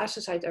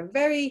astrocytes are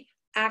very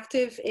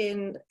active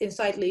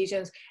inside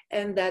lesions,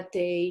 and that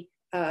they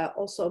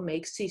also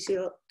make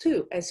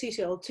CCL2. And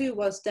CCL2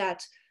 was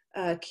that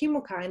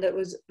chemokine that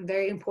was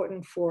very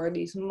important for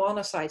these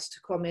monocytes to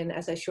come in,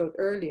 as I showed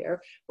earlier,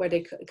 where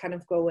they kind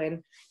of go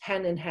in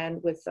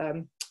hand with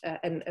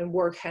and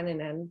work hand in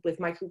hand with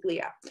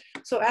microglia.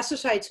 So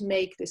astrocytes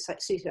make this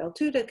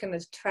CCL2 that can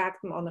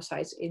attract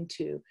monocytes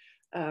into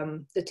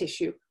the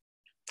tissue.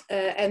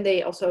 And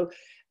they also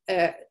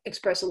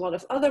express a lot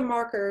of other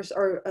markers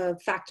or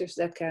factors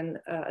that can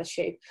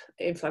shape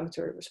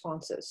inflammatory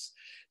responses.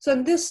 So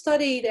in this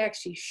study, they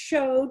actually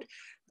showed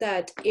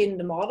that in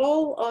the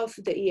model of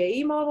the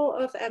EAE model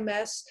of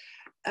MS,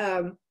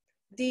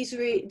 these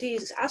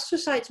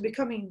astrocytes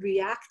becoming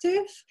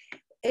reactive,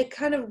 it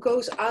kind of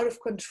goes out of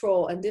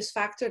control. And this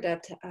factor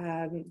that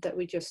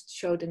we just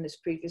showed in this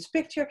previous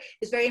picture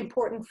is very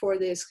important for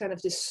this kind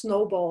of this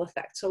snowball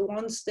effect. So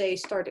once they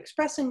start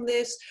expressing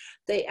this,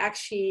 they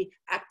actually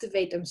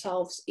activate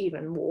themselves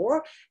even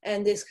more.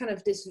 And this kind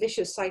of this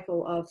vicious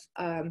cycle of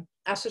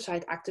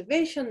astrocyte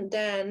activation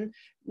then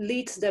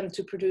leads them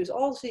to produce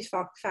all of these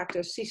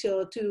factors.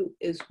 CCL2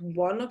 is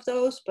one of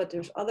those, but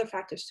there's other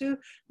factors too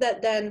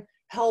that then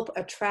help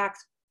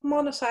attract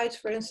monocytes,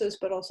 for instance,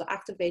 but also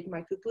activate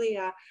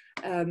microglia,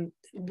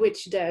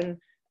 which then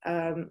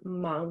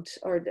mount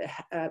or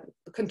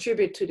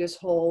contribute to this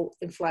whole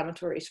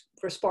inflammatory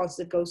response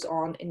that goes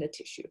on in the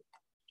tissue.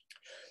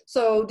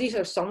 So these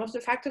are some of the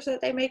factors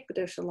that they make, but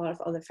there's a lot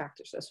of other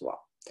factors as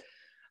well.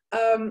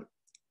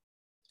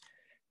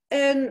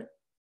 And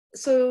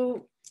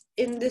so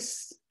in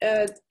this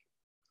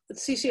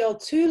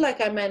CCL2,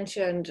 like I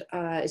mentioned,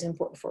 is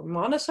important for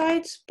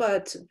monocytes,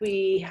 but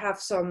we have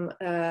some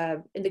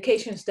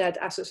indications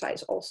that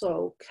astrocytes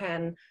also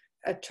can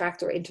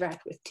attract or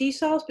interact with T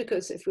cells,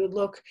 because if we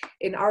look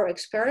in our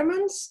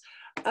experiments,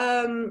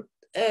 and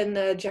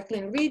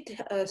Jacqueline Reed,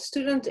 a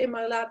student in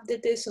my lab,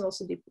 did this, and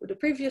also the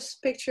previous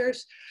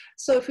pictures.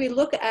 So if we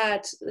look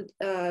at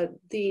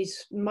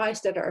these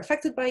mice that are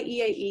affected by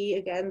EAE,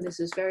 again,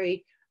 this is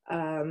very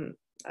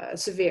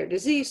severe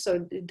disease,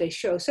 so they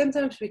show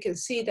symptoms. We can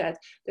see that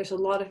there's a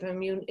lot of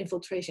immune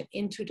infiltration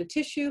into the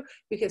tissue.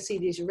 We can see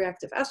these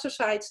reactive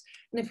astrocytes,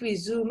 and if we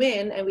zoom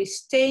in and we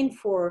stain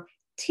for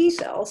T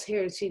cells,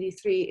 here at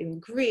CD3 in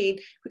green,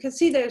 we can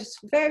see there's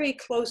very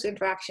close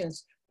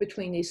interactions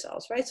between these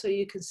cells, right? So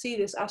you can see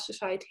this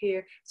astrocyte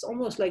here. It's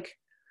almost like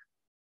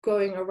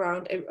going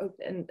around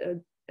and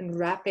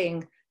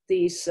wrapping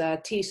these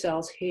T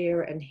cells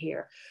here and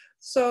here.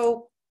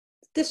 So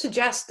this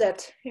suggests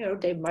that, you know,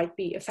 they might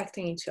be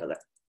affecting each other.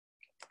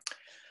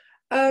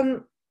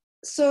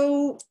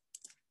 So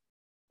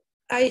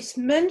I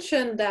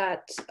mentioned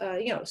that,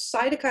 you know,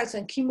 cytokines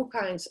and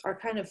chemokines are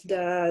kind of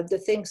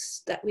the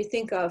things that we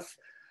think of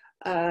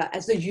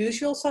as the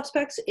usual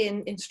suspects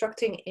in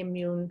instructing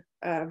immune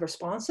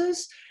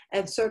responses.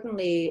 And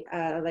certainly,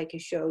 like you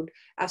showed,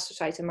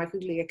 astrocytes and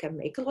microglia can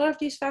make a lot of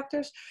these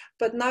factors.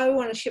 But now I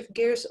want to shift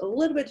gears a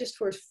little bit just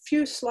for a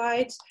few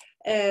slides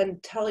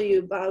and tell you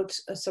about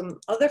some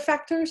other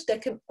factors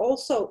that can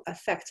also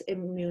affect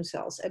immune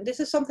cells. And this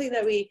is something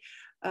that we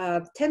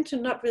tend to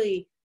not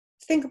really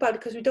think about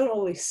because we don't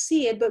always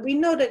see it, but we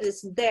know that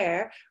it's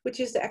there, which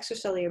is the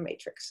extracellular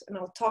matrix. And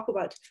I'll talk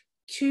about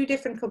two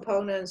different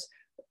components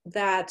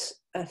that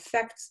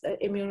affect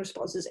immune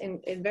responses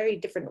in very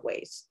different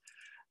ways.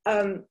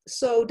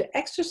 So the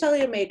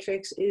extracellular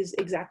matrix is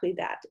exactly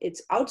that.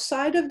 It's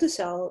outside of the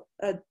cell,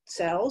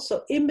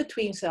 so in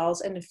between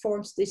cells, and it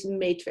forms this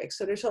matrix.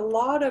 So there's a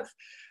lot of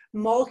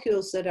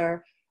molecules that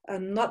are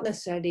not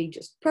necessarily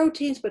just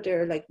proteins, but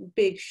they're like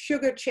big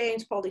sugar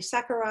chains,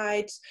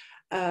 polysaccharides.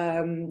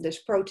 There's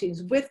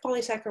proteins with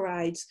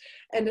polysaccharides,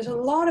 and there's a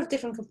lot of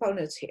different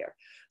components here.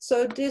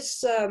 So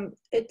this,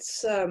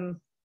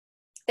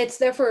 it's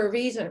there for a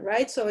reason,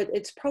 right? So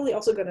it's probably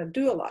also going to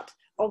do a lot,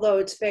 although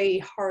it's very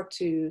hard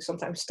to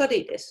sometimes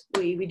study this.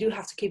 We do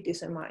have to keep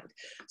this in mind.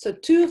 So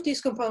two of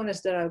these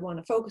components that I want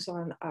to focus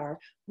on are,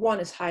 one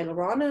is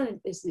hyaluronan,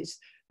 is these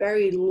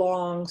very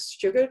long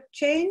sugar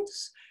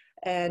chains,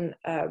 and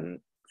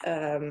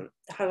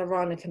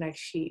hyaluronan can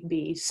actually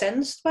be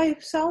sensed by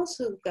cells,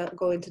 so we'll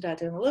go into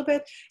that in a little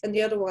bit. And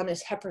the other one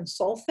is heparan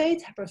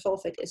sulfate. Heparan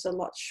sulfate is a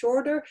lot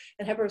shorter,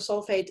 and heparan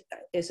sulfate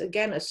is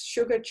again a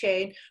sugar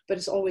chain, but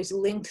it's always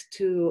linked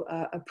to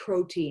a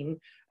protein,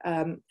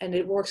 and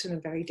it works in a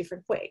very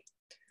different way.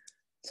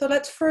 So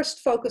let's first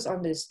focus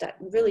on that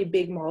really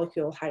big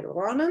molecule,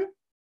 hyaluronan.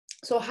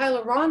 So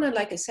hyaluronan,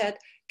 like I said,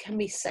 can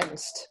be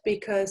sensed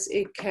because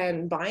it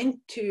can bind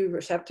to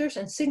receptors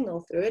and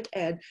signal through it,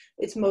 and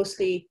it's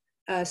mostly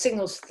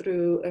signals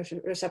through a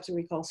receptor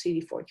we call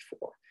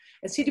CD44.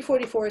 And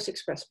CD44 is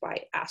expressed by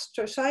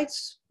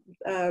astrocytes,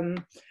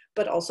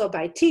 but also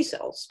by T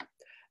cells.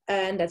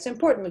 And that's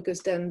important because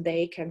then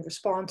they can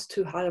respond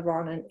to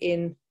hyaluronan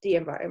in the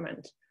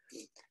environment.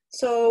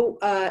 So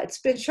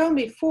it's been shown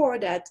before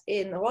that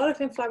in a lot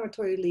of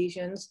inflammatory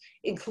lesions,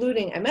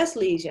 including MS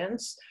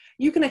lesions,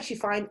 you can actually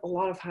find a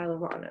lot of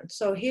hyaluronan.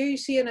 So here you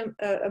see an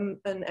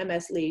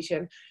MS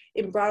lesion.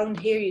 In brown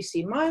here you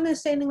see myelin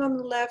staining on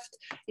the left.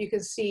 You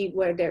can see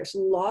where there's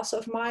loss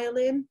of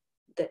myelin.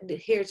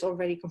 Here it's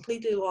already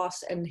completely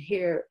lost, and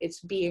here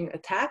it's being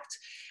attacked.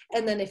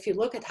 And then if you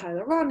look at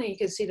hyaluronan, you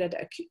can see that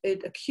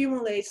it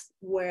accumulates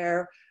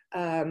where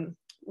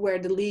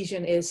the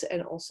lesion is,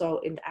 and also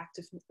in the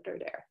active matter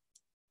there.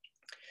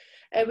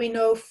 And we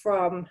know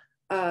from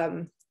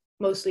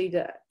mostly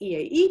the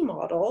EAE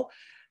model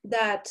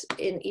that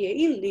in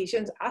EAE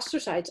lesions,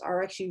 astrocytes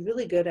are actually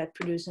really good at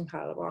producing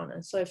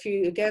hyaluronan. So if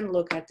you again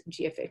look at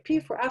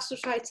GFAP for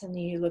astrocytes and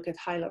then you look at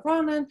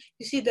hyaluronan,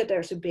 you see that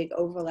there's a big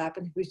overlap,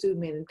 and if we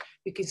zoom in,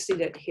 you can see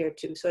that here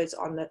too. So it's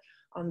on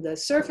the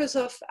surface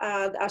of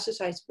the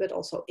astrocytes, but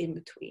also in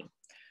between.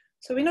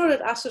 So we know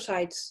that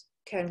astrocytes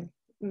can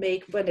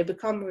make, when they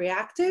become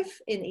reactive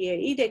in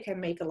EAE, they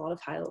can make a lot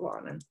of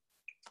hyaluronan.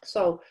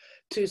 So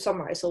to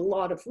summarize a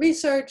lot of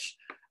research,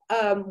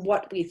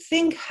 what we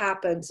think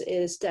happens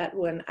is that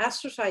when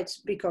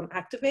astrocytes become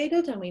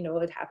activated, and we know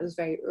it happens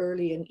very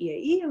early in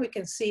EAE, and we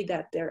can see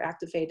that they're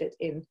activated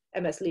in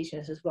MS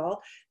lesions as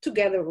well,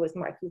 together with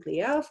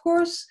microglia, of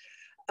course.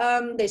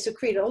 They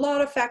secrete a lot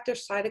of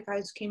factors,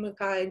 cytokines,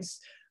 chemokines,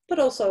 but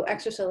also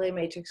extracellular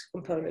matrix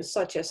components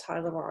such as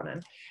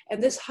hyaluronan.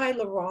 And this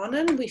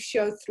hyaluronan, we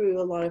showed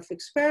through a lot of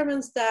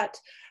experiments that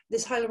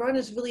this hyaluronan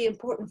is really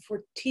important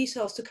for T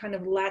cells to kind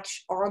of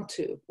latch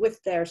onto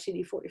with their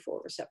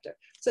CD44 receptor.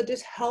 So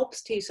this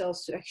helps T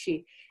cells to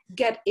actually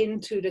get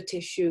into the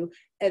tissue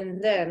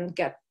and then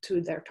get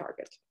to their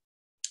target.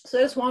 So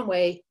that's one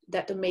way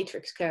that the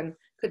matrix can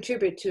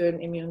contribute to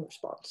an immune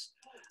response.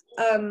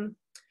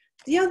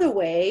 The other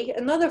way,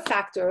 another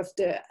factor of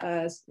the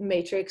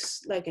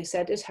matrix, like I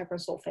said, is heparan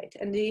sulfate.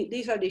 And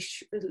these are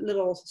these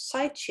little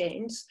side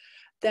chains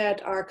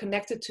that are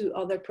connected to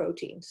other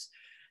proteins.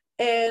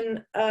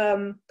 And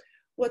and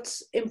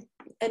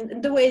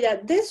the way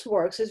that this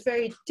works is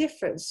very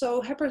different.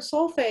 So heparan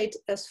sulfate,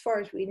 as far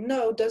as we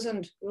know,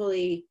 doesn't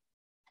really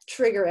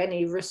trigger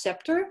any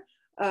receptor,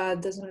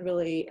 doesn't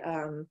really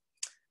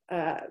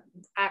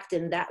act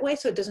in that way.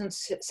 So it doesn't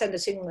send a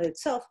signal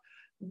itself.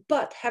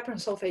 But heparan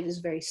sulfate is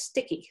very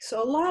sticky.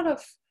 So a lot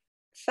of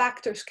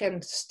factors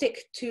can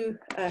stick to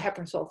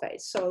heparan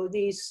sulfate. So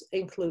these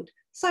include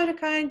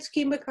cytokines,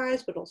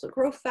 chemokines, but also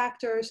growth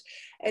factors.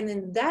 And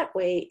in that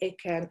way, it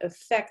can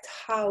affect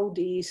how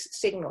these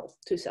signal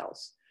to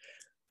cells.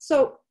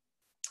 So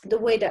the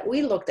way that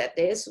we looked at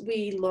this,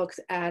 we looked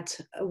at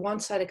one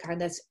cytokine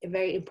that's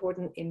very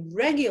important in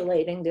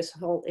regulating this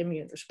whole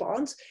immune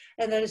response,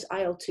 and that is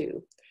IL-2.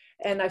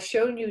 And I've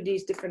shown you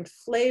these different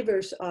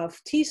flavors of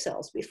T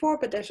cells before,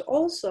 but there's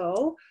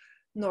also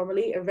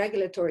normally a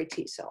regulatory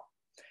T cell.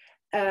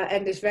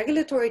 And this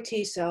regulatory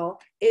T cell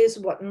is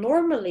what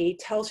normally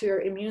tells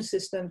your immune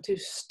system to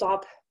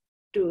stop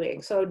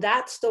doing. So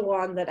that's the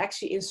one that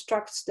actually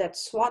instructs that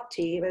SWAT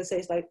team and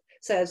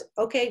says,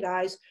 okay,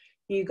 guys,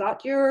 you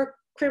got your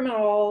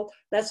criminal,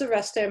 let's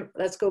arrest him,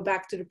 let's go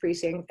back to the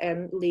precinct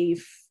and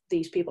leave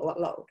these people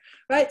alone,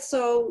 right?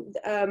 So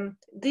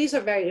these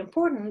are very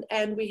important,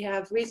 and we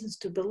have reasons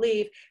to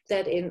believe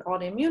that in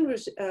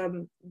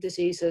autoimmune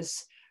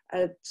diseases,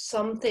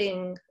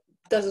 something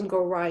doesn't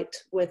go right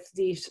with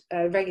these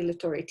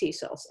regulatory T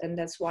cells, and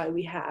that's why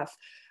we have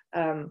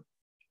an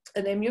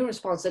immune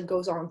response that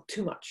goes on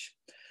too much.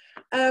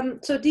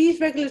 So these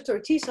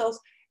regulatory T cells,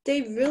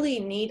 they really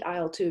need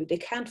IL-2. They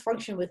can't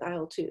function with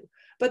IL-2,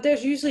 but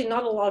there's usually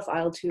not a lot of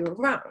IL-2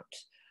 around.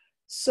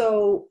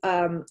 So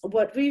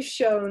what we've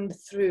shown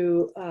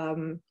through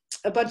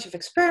a bunch of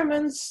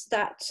experiments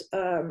that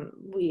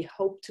we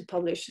hope to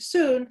publish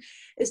soon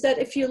is that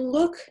if you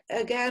look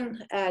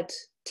again at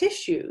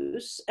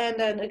tissues and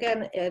then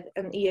again at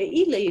an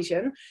EAE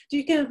lesion,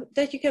 you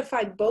can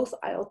find both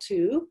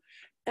IL-2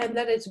 and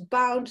that it's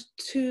bound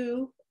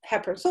to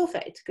heparan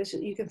sulfate, because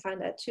you can find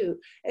that too.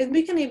 And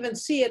we can even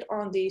see it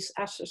on these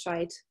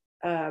astrocyte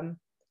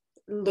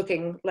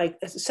looking like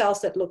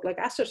cells that look like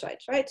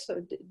astrocytes, right?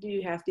 So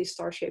you have these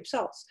star-shaped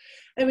cells.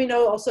 And we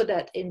know also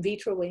that in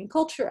vitro, when you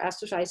culture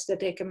astrocytes,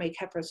 that they can make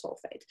heparan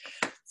sulfate.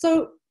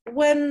 So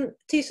when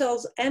T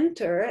cells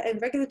enter,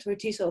 and regulatory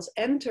T cells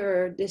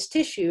enter this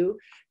tissue,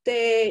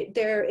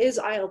 there is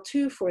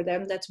IL-2 for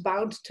them that's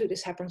bound to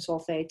this heparan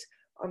sulfate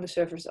on the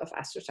surface of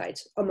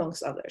astrocytes,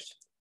 amongst others.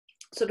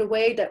 So the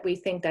way that we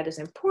think that is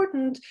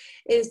important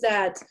is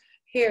that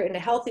here in a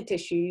healthy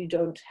tissue, you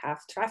don't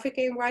have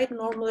trafficking, right,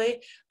 normally,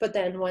 but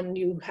then when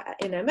you,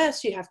 in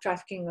MS, you have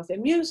trafficking of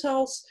immune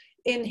cells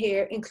in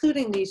here,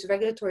 including these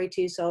regulatory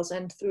T cells,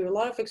 and through a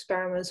lot of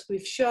experiments,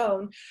 we've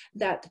shown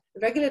that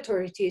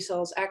regulatory T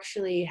cells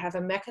actually have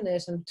a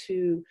mechanism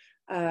to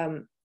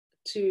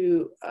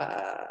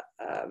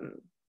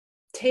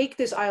take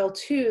this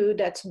IL-2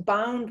 that's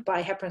bound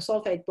by heparan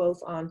sulfate both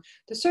on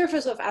the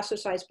surface of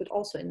astrocytes but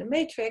also in the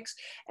matrix,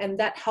 and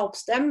that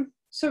helps them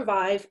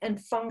survive and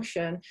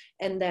function,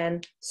 and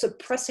then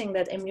suppressing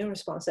that immune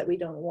response that we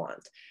don't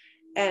want.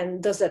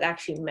 And does that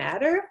actually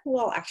matter?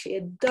 Well, actually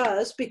it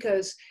does,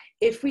 because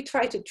if we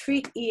try to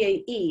treat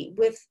EAE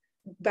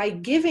by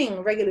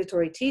giving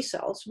regulatory T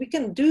cells, we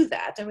can do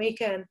that, and we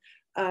can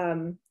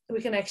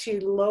actually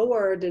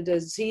lower the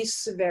disease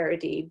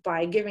severity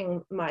by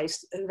giving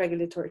mice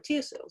regulatory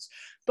T cells.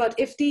 But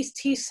if these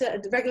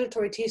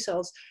regulatory T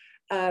cells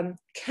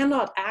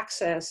cannot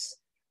access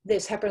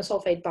this heparan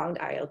sulfate bound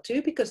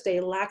IL-2 because they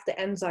lack the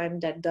enzyme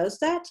that does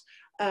that,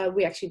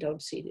 we actually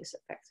don't see this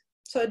effect.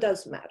 So it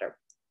does matter.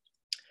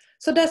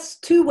 So that's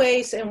two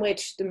ways in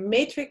which the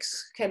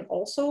matrix can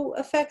also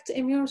affect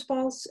immune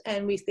response,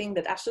 and we think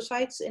that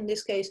astrocytes in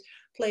this case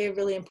play a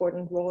really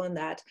important role in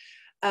that.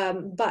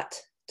 But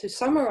to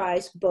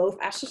summarize, both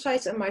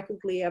astrocytes and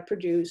microglia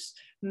produce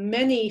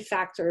many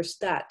factors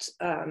that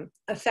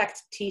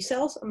affect T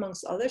cells,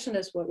 amongst others, and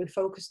that's what we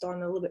focused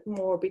on a little bit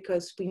more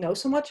because we know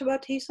so much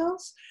about T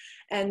cells.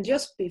 And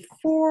just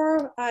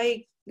before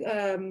I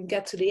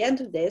get to the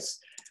end of this,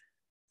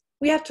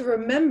 we have to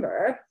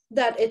remember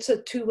that it's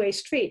a two-way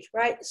street,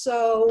 right?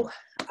 So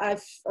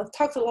I've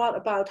talked a lot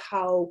about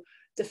how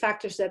the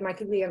factors that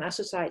microglia and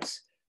astrocytes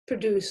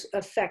produce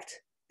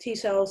affect T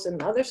cells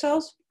and other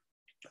cells.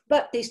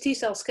 But these T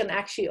cells can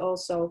actually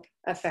also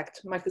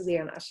affect microglia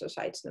and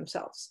astrocytes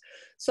themselves.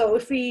 So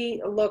if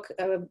we look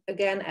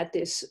again at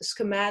this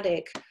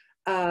schematic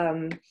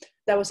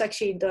that was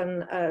actually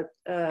done,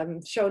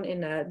 shown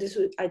in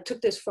I took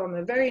this from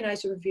a very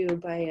nice review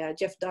by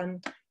Jeff Dong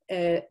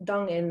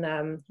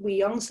in Wei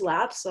Young's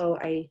lab. So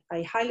I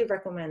highly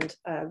recommend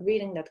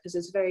reading that because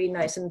it's very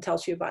nice and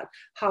tells you about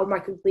how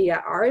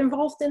microglia are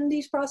involved in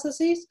these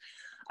processes.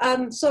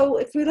 So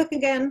if we look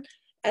again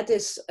at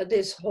this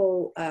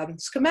whole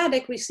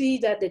schematic, we see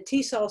that the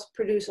T cells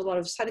produce a lot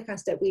of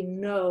cytokines that we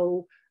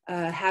know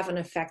have an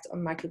effect on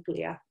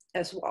microglia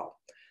as well.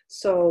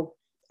 So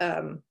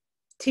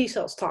T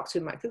cells talk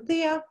to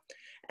microglia,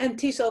 and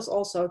T cells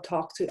also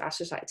talk to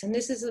astrocytes. And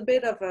this is a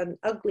bit of an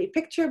ugly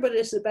picture, but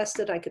it's the best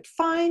that I could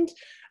find.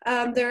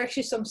 There are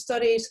actually some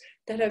studies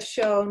that have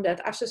shown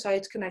that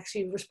astrocytes can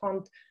actually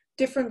respond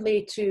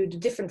differently to the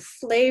different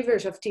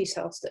flavors of T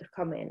cells that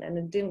come in. And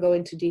it didn't go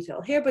into detail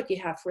here, but you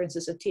have, for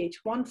instance, a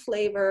Th1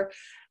 flavor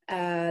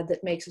that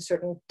makes a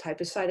certain type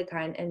of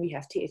cytokine, and we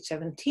have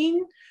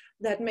Th17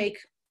 that make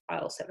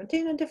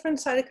IL-17, a different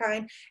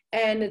cytokine.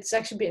 And it's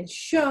actually been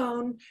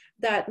shown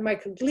that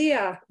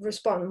microglia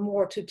respond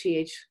more to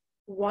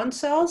Th1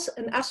 cells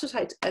and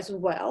astrocytes as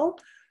well,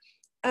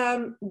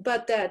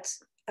 but that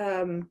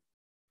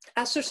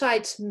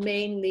astrocytes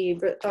mainly,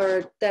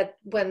 or that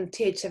when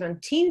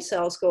Th17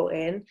 cells go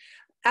in,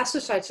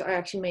 astrocytes are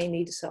actually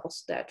mainly the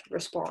cells that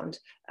respond,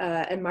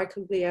 and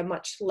microglia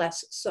much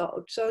less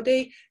so. So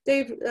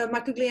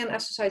microglia and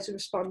astrocytes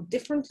respond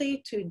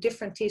differently to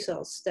different T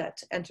cells that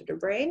enter the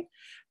brain.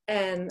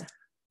 And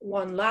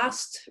one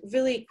last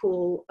really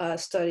cool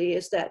study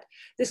is that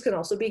this can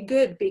also be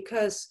good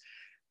because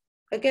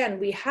again,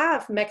 we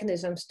have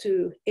mechanisms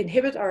to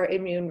inhibit our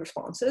immune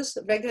responses,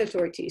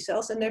 regulatory T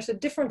cells, and there's a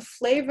different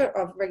flavor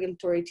of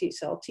regulatory T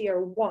cell,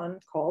 TR1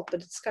 called,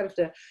 but it's kind of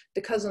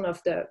the cousin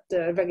of the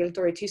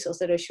regulatory T cells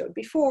that I showed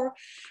before.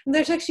 And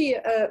there's actually,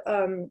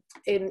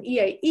 in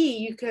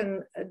EAE,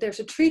 there's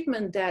a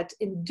treatment that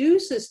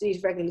induces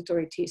these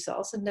regulatory T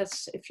cells, and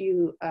that's if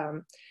you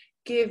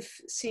give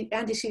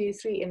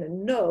anti-CD3 in the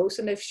nose,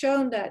 and they've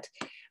shown that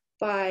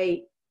by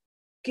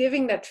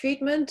giving that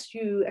treatment,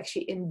 you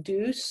actually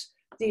induce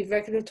the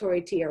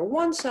regulatory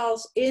TR1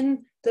 cells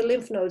in the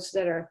lymph nodes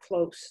that are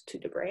close to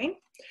the brain.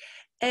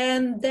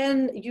 And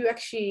then you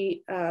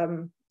actually,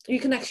 you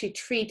can actually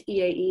treat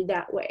EAE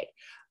that way.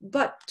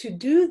 But to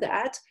do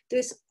that,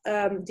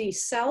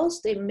 these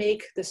cells, they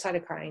make the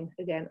cytokine,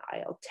 again,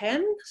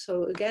 IL-10.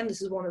 So again,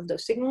 this is one of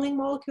those signaling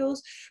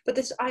molecules, but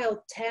this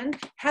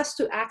IL-10 has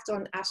to act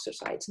on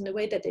astrocytes. And the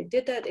way that they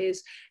did that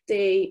is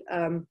they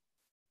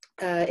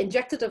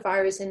injected a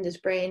virus in this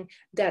brain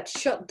that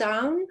shut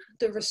down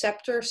the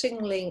receptor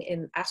signaling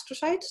in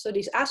astrocytes. So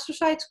these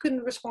astrocytes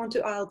couldn't respond to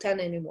IL-10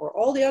 anymore.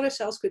 All the other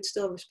cells could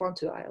still respond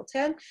to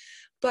IL-10.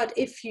 But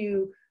if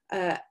you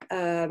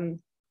kind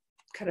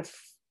of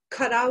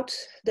cut out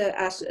the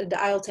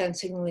IL-10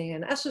 signaling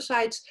in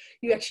astrocytes,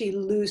 you actually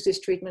lose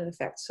this treatment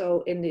effect.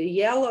 So in the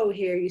yellow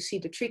here, you see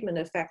the treatment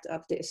effect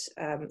of this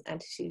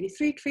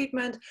anti-CD3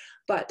 treatment.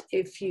 But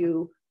if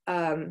you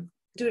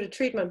do the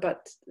treatment,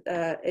 but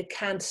it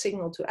can't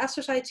signal to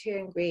astrocytes here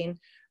in green,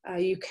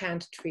 you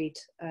can't treat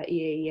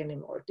EAE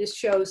anymore. This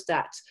shows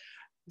that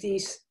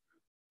these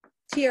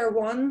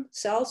TR1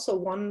 cells, so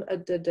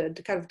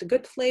the kind of the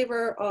good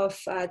flavor of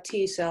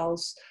T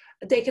cells,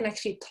 they can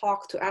actually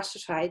talk to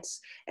astrocytes.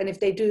 And if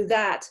they do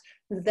that,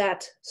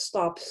 that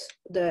stops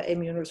the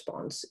immune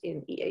response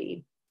in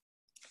EAE.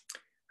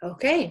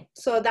 Okay,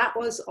 so that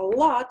was a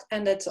lot,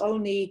 and that's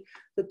only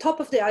the top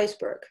of the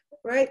iceberg,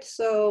 right?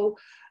 So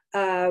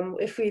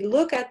if we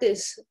look at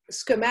this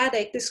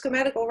schematic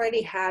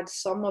already had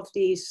some of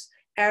these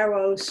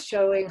arrows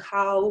showing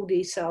how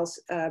these cells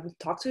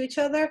talk to each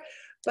other,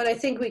 but I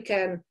think we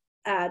can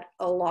add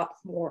a lot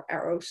more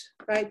arrows,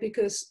 right?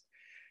 Because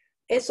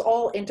it's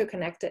all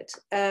interconnected.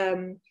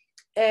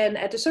 And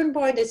at a certain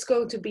point, it's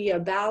going to be a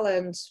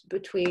balance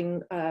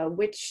between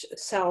which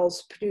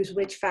cells produce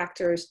which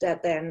factors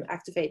that then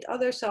activate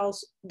other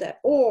cells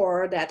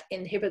or that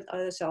inhibit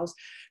other cells,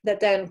 that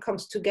then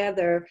comes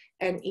together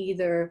and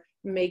either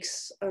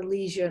makes a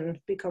lesion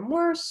become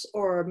worse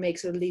or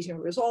makes a lesion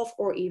resolve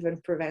or even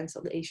prevents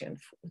a lesion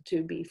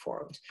to be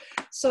formed.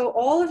 So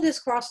all of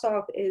this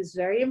crosstalk is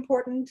very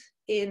important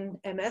in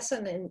MS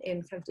and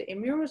in kind of the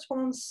immune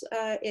response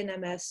in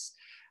MS.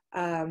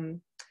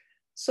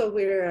 So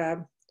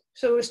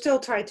we're still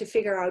trying to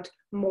figure out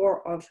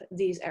more of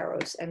these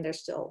arrows, and there's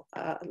still,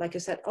 like I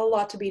said, a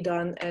lot to be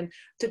done. And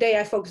today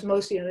I focus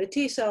mostly on the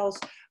T cells,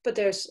 but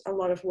there's a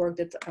lot of work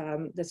that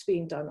that's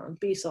being done on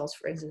B cells,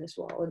 for instance, as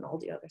well, and all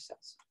the other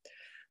cells.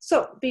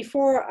 So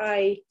before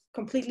I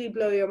completely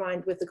blow your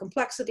mind with the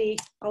complexity,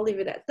 I'll leave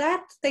it at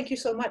that. Thank you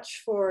so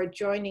much for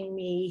joining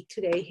me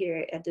today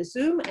here at the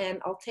Zoom, and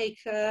I'll take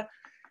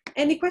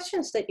any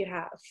questions that you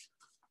have.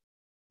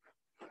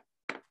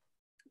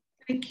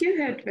 Thank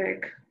you,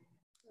 Hedwig.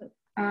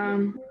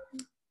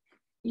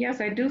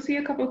 Yes, I do see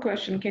a couple of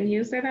questions. Can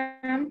you say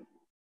them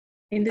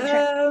in the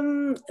chat?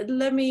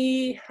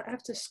 I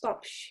have to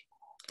stop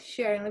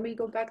sharing. Let me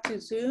go back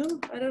to Zoom.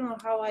 I don't know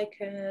how I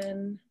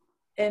can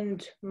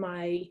end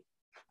my,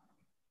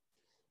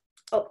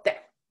 oh,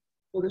 there.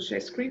 Will the share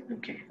screen?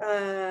 Okay.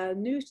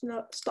 News,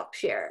 not stop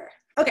share.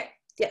 Okay,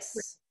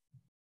 yes.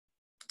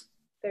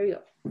 There we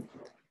go.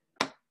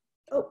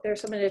 Oh, there's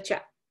some in the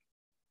chat.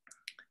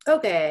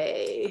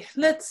 Okay,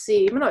 let's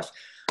see, Manoj.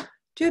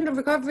 During the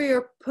recovery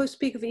or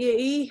post-peak of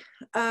EAE,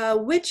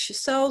 which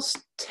cell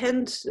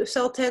tends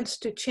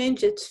to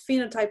change its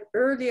phenotype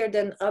earlier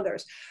than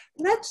others?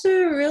 That's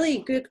a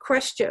really good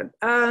question.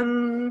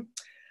 The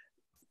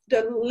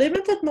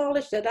limited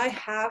knowledge that I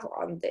have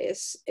on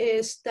this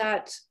is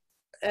that,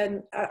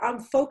 and I'm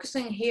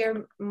focusing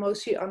here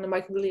mostly on the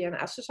microglia and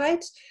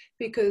astrocytes,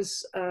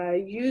 because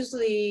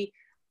usually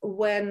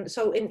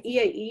so in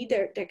EAE,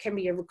 there can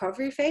be a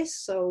recovery phase,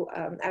 so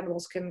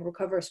animals can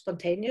recover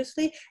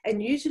spontaneously,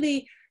 and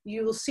usually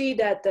you will see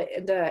that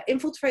the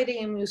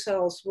infiltrating immune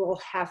cells will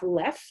have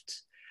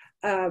left.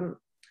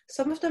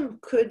 Some of them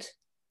could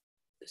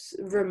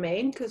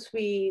remain, because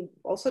we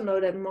also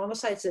know that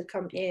monocytes that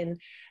come in,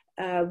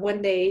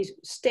 when they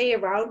stay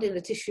around in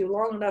the tissue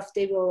long enough,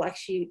 they will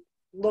actually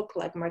look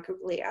like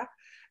microglia,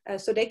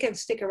 so they can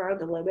stick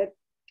around a little bit.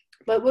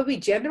 But what we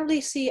generally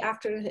see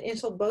after an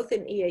insult, both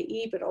in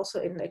EAE, but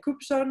also in the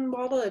Kuipers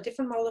model, a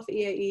different model of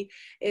EAE,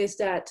 is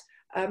that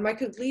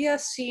microglia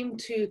seem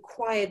to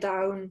quiet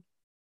down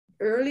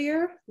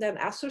earlier than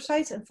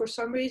astrocytes. And for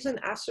some reason,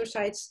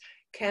 astrocytes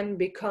can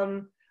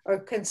become or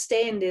can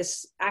stay in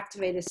this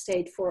activated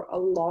state for a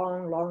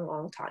long, long,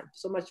 long time.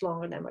 So much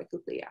longer than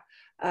microglia.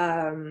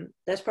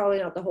 That's probably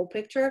not the whole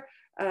picture.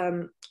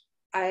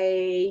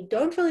 I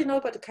don't really know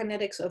about the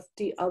kinetics of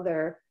the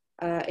other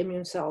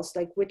immune cells,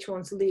 like which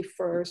ones leave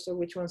first or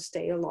which ones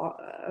stay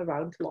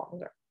around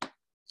longer.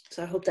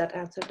 So I hope that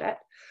answered that.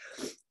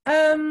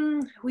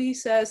 Hui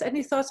says,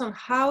 any thoughts on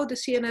how the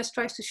CNS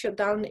tries to shut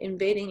down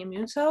invading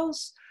immune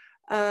cells?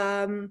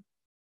 Oh,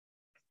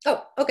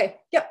 okay,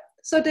 yeah.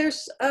 So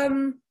there's a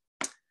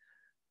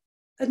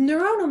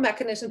neuronal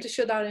mechanism to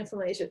shut down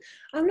inflammation.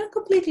 I'm not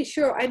completely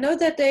sure. I know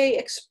that they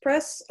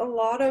express a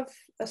lot of,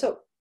 so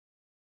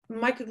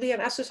microglia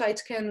and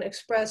astrocytes can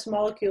express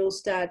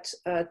molecules that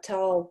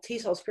tell T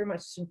cells pretty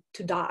much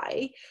to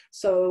die.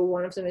 So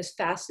one of them is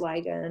Fast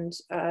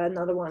ligand,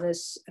 another one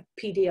is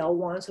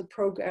PDL1, so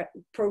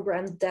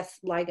programmed death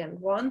ligand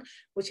 1,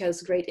 which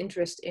has great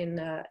interest in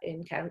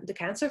the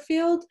cancer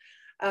field.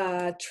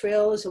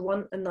 TRIL is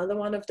another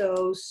one of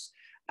those.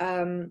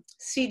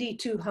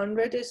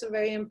 CD200 is a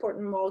very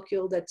important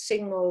molecule that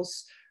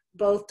signals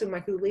both to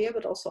microglia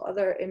but also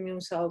other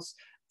immune cells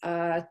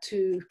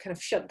to kind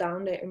of shut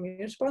down their immune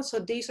response. So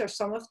these are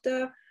some of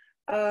the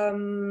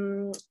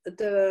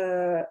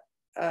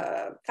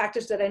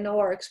factors that I know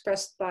are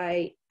expressed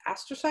by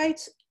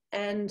astrocytes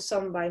and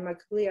some by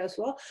microglia as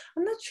well.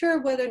 I'm not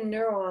sure whether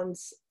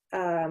neurons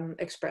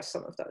express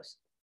some of those.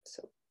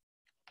 So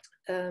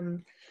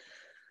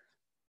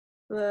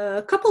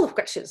a couple of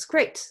questions,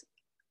 great.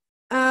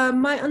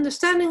 My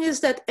understanding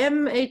is that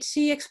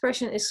MHC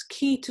expression is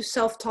key to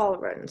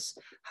self-tolerance.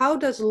 How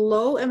does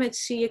low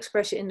MHC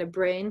expression in the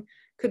brain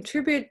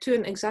contribute to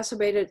an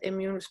exacerbated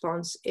immune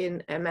response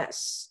in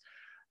MS?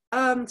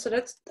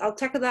 So I'll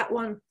tackle that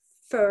one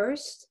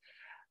first.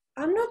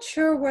 I'm not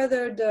sure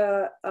whether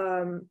the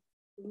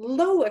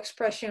low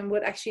expression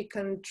would actually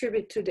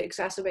contribute to the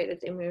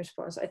exacerbated immune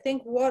response. I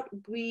think what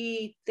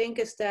we think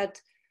is that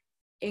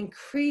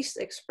increased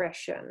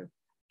expression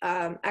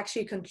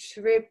actually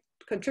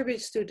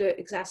contributes to the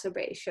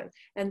exacerbation,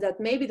 and that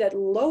maybe that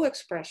low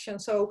expression,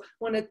 so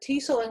when a T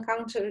cell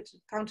encounters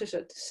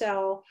a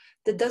cell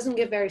that doesn't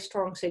give very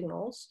strong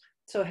signals,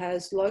 so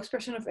has low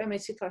expression of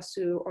MHC class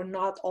 2 or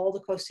not all the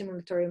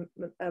co-stimulatory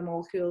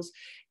molecules,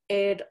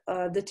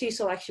 the T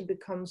cell actually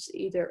becomes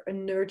either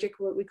anergic,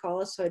 what we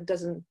call it, so it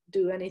doesn't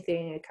do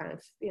anything, it kind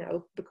of, you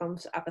know,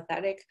 becomes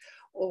apathetic,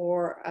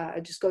 or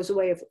it just goes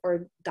away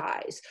or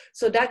dies.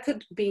 So that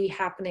could be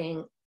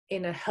happening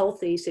in a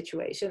healthy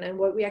situation. And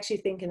what we actually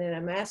think in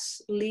an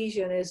MS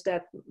lesion is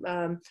that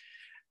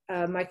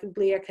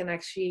microglia can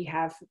actually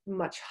have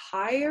much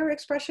higher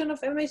expression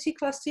of MHC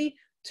class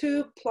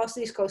T2 plus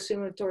these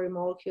co-stimulatory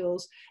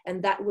molecules,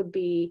 and that would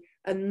be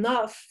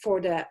enough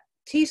for the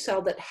T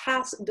cell that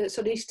has,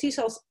 so these T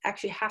cells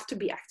actually have to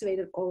be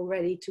activated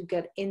already to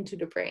get into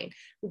the brain.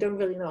 We don't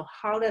really know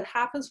how that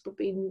happens, but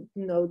we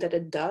know that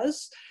it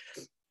does.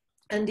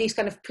 And these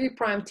kind of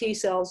pre-primed T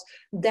cells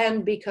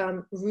then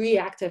become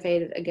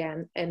reactivated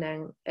again, and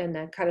then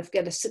kind of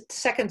get a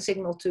second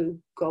signal to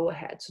go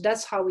ahead. So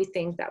that's how we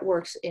think that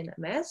works in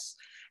MS.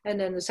 And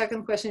then the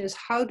second question is,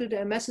 how do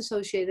the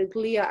MS-associated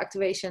glia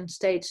activation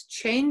states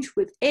change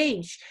with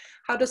age?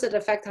 How does it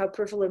affect how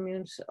peripheral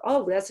immune?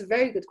 Oh, that's a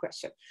very good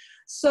question.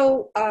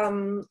 So I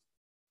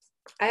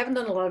haven't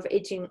done a lot of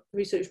aging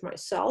research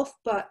myself,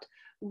 but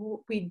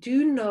we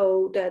do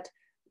know that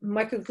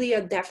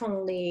microglia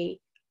definitely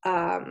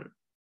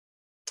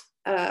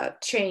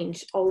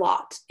change a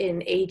lot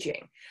in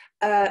aging.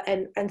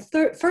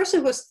 First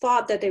it was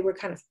thought that they were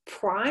kind of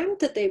primed,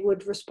 that they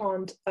would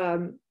respond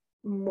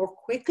more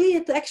quickly.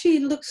 It actually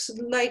looks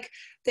like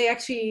they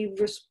actually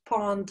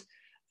respond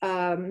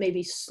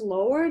maybe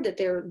slower, that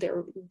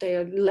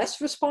they're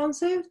less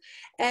responsive.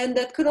 And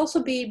that could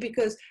also be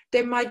because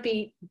there might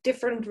be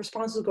different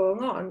responses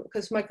going on,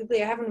 because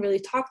microglia, I haven't really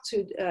talked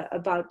to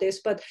about this,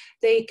 but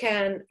they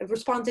can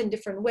respond in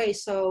different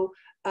ways. So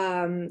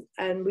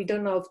and we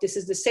don't know if this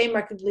is the same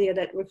microglia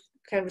that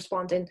can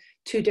respond in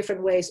two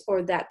different ways,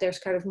 or that there's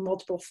kind of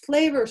multiple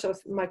flavors of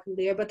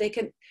microglia, but they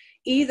can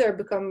either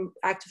become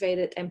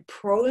activated and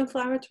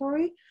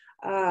pro-inflammatory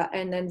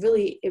and then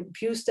really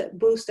boost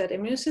that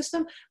immune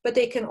system, but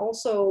they can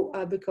also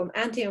become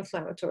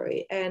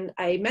anti-inflammatory. And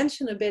I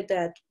mentioned a bit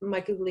that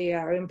microglia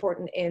are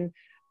important in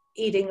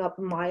eating up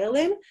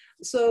myelin.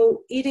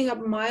 So eating up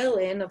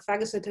myelin,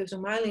 phagocytosis of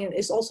myelin,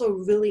 is also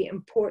really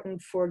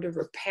important for the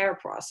repair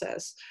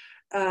process,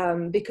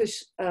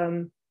 because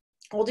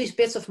all these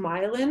bits of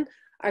myelin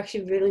are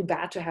actually really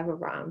bad to have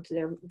around.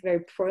 They're very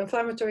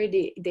pro-inflammatory.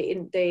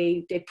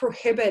 They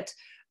prohibit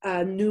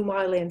new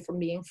myelin from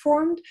being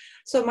formed.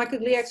 So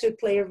microglia actually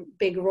play a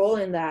big role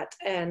in that.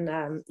 And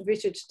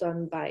research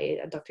done by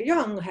Dr.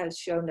 Young has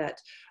shown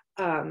that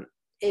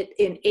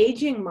in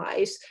aging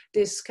mice,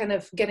 this kind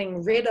of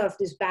getting rid of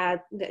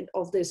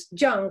this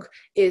junk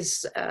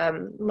is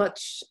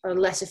much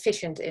less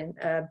efficient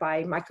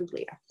by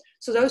microglia.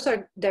 So those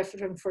are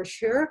different for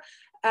sure.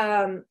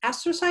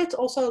 Astrocytes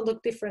also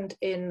look different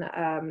in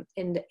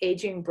the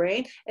aging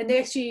brain, and they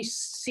actually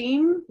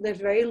seem, there's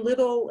very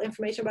little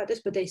information about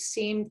this, but they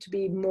seem to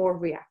be more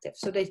reactive.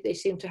 So they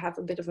seem to have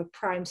a bit of a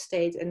prime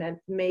state, and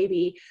then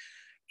maybe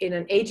in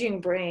an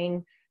aging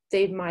brain,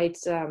 they might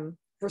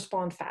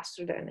respond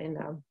faster than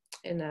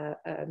in a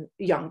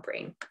young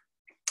brain.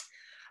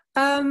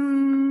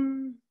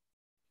 Then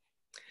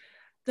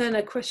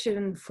a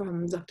question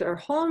from Dr.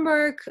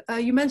 Holmberg.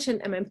 You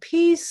mentioned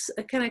MMPs.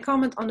 Can I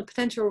comment on the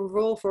potential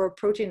role for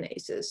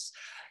proteinases?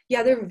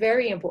 Yeah, they're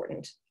very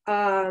important.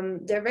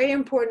 They're very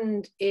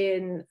important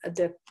in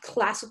the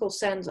classical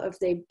sense of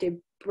they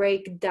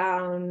break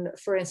down,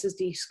 for instance,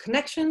 these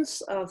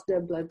connections of the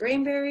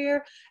blood-brain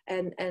barrier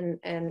and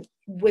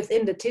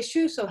within the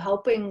tissue, so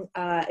helping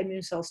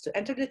immune cells to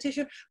enter the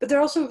tissue. But they're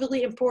also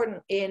really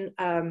important in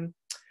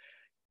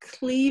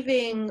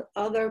cleaving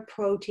other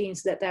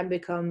proteins that then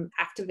become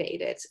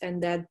activated, and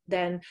that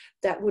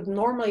would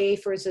normally,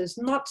 for instance,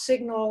 not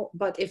signal,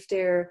 but if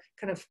they're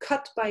kind of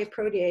cut by a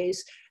protease,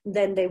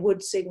 then they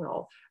would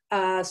signal.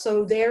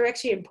 So they're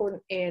actually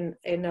important in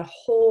a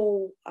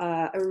whole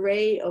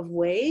array of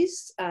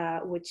ways,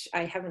 which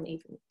I haven't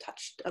even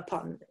touched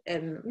upon.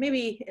 And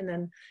maybe in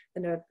a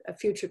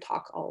future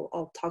talk,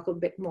 I'll talk a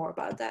bit more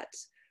about that.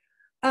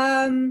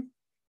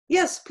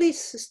 Yes, please,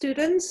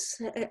 students,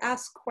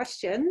 ask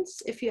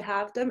questions if you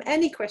have them.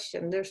 Any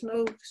question, there's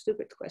no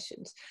stupid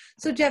questions.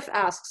 So Jeff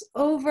asks,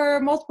 over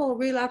multiple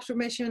relapse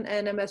remission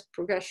and MS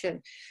progression,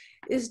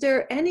 is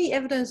there any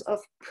evidence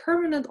of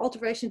permanent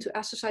alteration to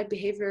astrocyte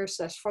behavior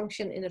 /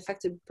 function in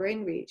affected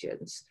brain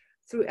regions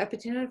through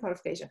epigenetic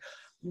modification?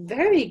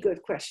 Very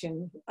good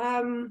question.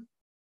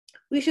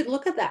 We should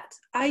look at that.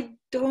 I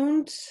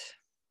don't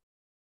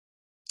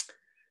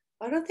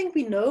think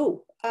we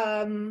know.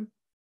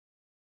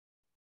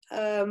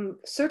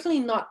 Certainly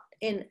not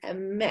in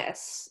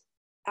MS.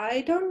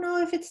 I don't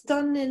know if it's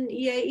done in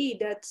EAE.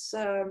 That's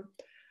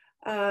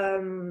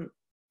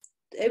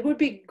it would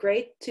be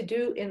great to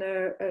do in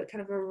a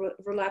kind of a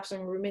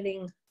relapsing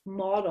remitting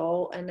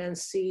model, and then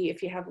see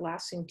if you have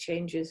lasting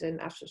changes in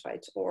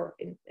astrocytes or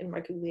in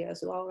microglia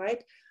as well,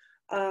 right?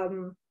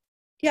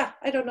 Yeah,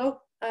 I don't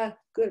know.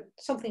 Good,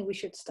 something we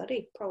should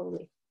study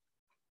probably.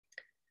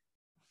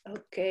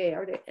 Okay,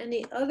 are there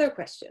any other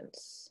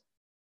questions?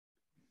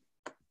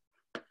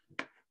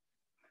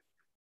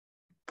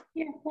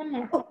 Yeah, one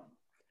more. Oh.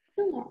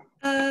 Two more.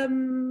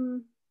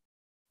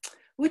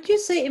 Would you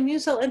say immune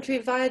cell entry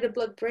via the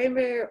blood-brain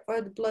barrier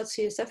or the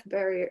blood-CSF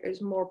barrier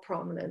is more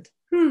prominent?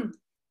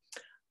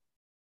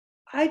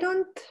 I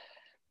don't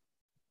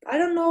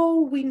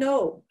know. We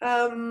know.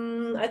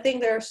 I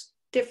think there's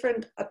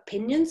different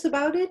opinions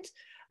about it.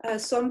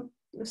 Some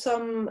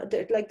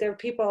like there are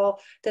people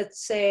that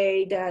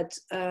say that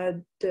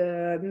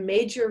the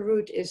major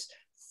route is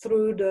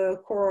through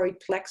the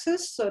choroid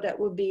plexus, so that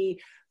would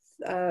be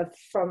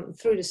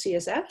through the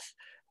CSF.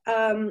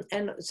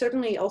 And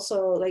certainly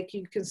also, like,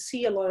 you can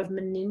see a lot of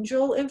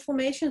meningeal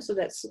inflammation, so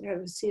that's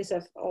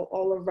CSF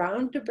all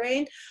around the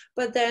brain.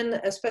 But then,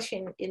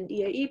 especially in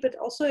EAE, but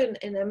also in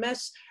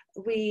MS,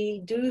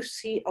 we do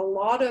see a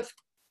lot of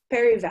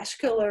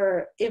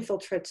perivascular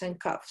infiltrates and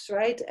cuffs,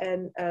 right?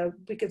 And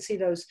we can see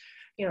those,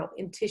 you know,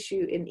 in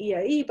tissue in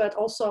EAE, but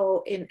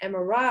also in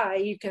MRI,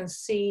 you can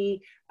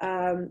see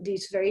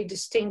these very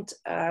distinct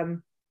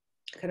kind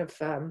of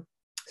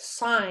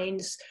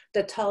signs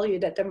that tell you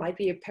that there might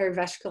be a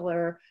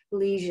perivascular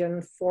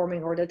lesion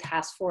forming, or that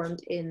has formed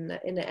in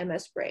the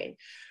MS brain.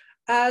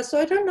 So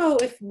I don't know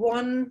if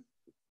one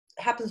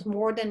happens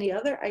more than the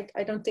other.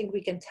 I don't think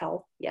we can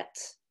tell yet.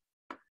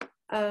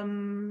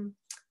 One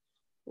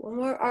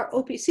more, are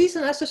OPCs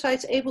and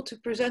astrocytes able to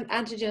present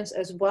antigens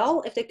as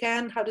well? If they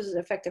can, how does it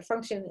affect their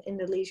function in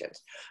the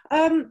lesions?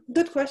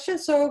 Good question.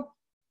 So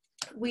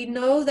we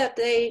know that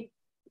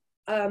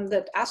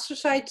that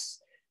astrocytes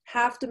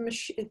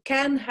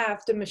can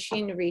have the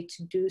machinery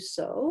to do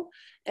so,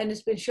 and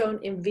it's been shown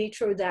in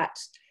vitro that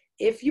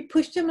if you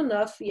push them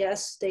enough,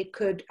 yes, they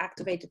could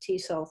activate the T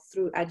cell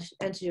through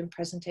antigen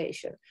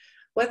presentation.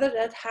 Whether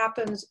that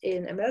happens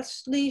in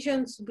MS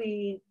lesions,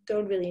 we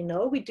don't really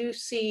know. We do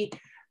see,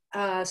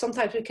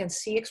 sometimes we can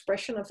see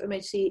expression of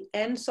MHC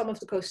and some of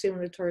the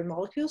co-stimulatory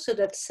molecules, so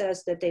that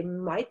says that they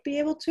might be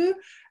able to.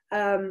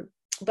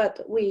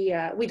 But we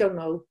don't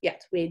know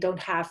yet. We don't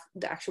have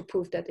the actual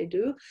proof that they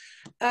do.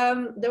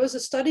 There was a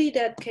study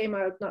that came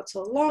out not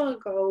so long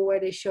ago where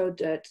they showed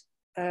that,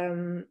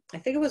 I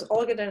think it was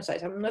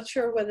oligodendrocytes. I'm not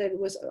sure whether it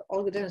was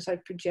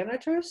oligodendrocyte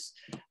progenitors,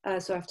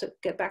 so I have to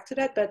get back to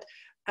that. But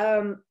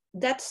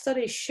that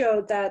study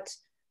showed that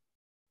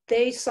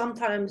they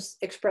sometimes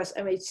express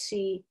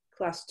MHC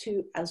class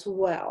 2 as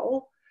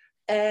well,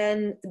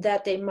 and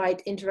that they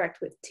might interact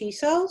with T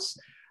cells.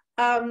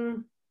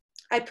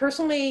 I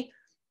personally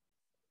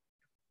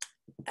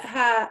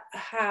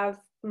have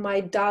my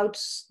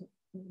doubts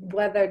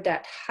whether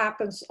that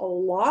happens a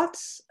lot.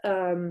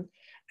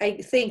 I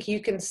think you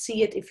can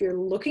see it if you're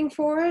looking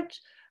for it,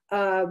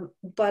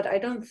 but I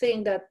don't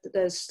think that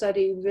the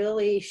study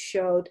really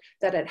showed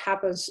that it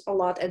happens a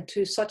lot and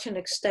to such an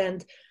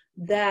extent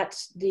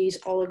that these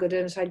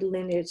oligodendrocyte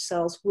lineage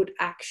cells would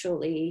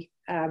actually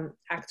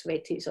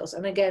activate T cells.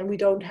 And again, we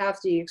don't have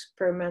the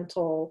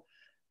experimental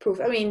proof.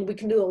 I mean, we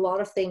can do a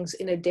lot of things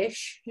in a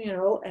dish, you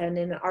know, and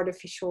in an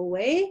artificial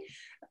way,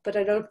 but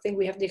I don't think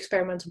we have the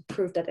experimental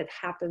proof that it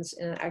happens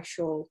in an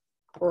actual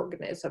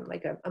organism,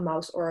 like a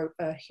mouse or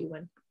a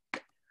human.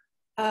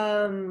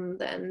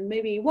 Then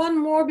maybe one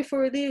more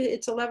before we leave.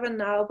 It's 11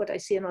 now, but I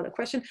see another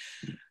question.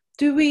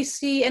 Do we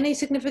see any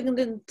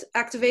significant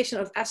activation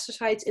of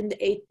astrocytes in the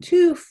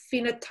A2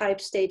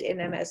 phenotype state in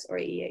MS or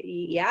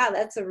EAE? Yeah,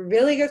 that's a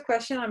really good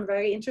question. I'm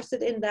very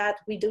interested in that.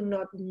 We do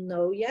not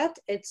know yet.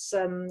 It's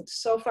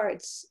so far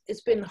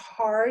it's been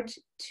hard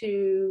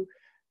to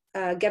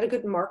get a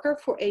good marker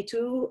for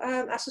A2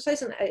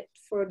 astrocytes, and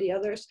for the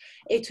others,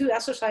 A2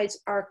 astrocytes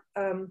are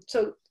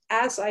so.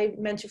 As I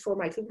mentioned for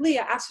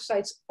microglia,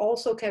 astrocytes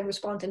also can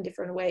respond in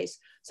different ways.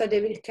 So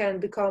they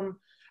can become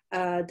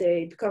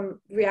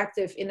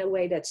reactive in a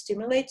way that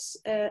stimulates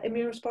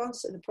immune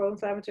response in a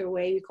pro-inflammatory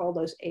way. We call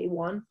those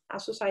A1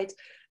 astrocytes.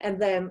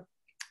 And then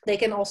they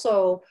can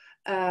also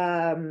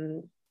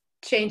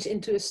change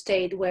into a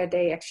state where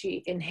they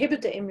actually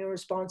inhibit the immune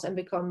response and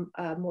become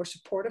more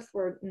supportive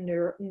for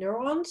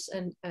neurons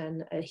and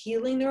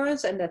healing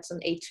neurons. And that's an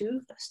A2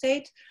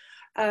 state.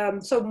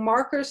 So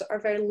markers are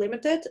very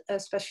limited,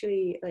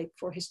 especially like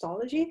for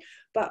histology,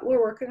 but we're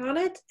working on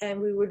it,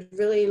 and we would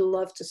really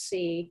love to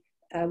see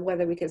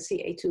whether we can see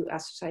A2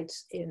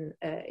 astrocytes in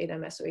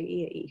MS or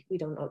EAE. We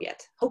don't know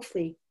yet.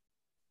 Hopefully,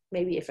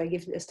 maybe if I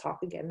give this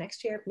talk again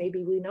next year,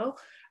 maybe we know.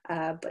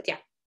 But yeah,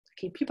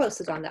 keep you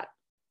posted on that.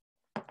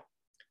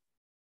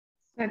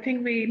 I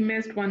think we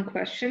missed one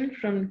question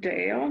from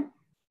Dale.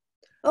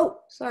 Oh,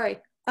 sorry.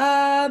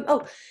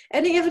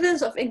 Any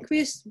evidence of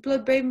increased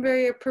blood-brain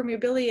barrier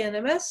permeability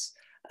in MS?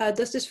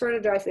 Does this further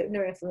drive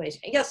neuroinflammation?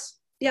 Yes,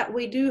 yeah,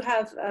 we do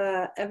have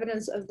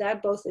evidence of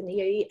that both in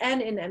EAE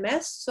and in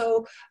MS.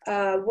 So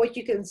what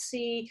you can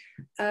see,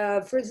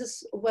 for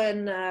instance,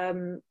 when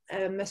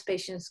MS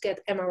patients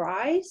get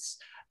MRIs,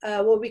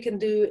 what we can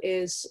do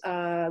is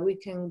we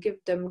can give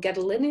them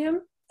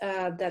gadolinium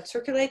that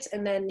circulates,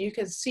 and then you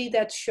can see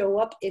that show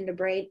up in the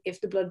brain if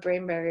the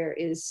blood-brain barrier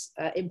is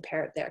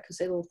impaired there, because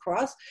it will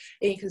cross,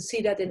 and you can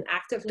see that in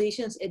active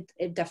lesions,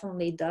 it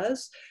definitely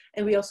does.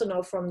 And we also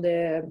know from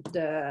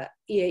the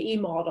EAE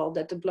model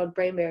that the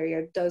blood-brain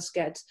barrier does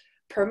get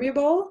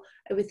permeable,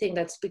 and we think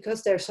that's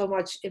because there's so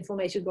much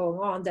inflammation going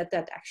on that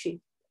actually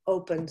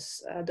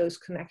opens those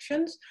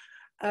connections.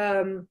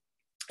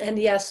 And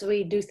yes,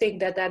 we do think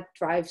that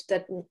drives,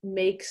 that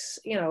makes,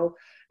 you know,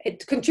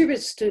 it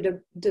contributes to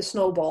the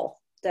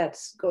snowball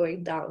that's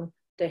going down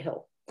the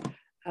hill.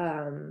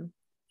 So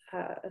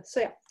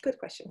yeah, good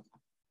question.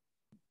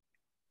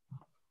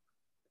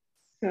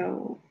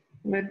 So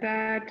with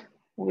that,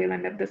 we'll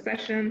end up the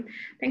session.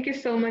 Thank you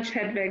so much,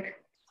 Hedwig,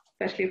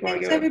 especially for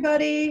Thanks, your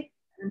everybody.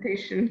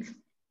 presentations.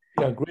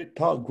 Yeah, great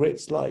talk, great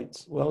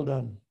slides. Well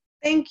done.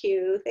 Thank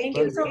you. Thank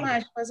you so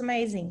much. It was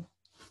amazing.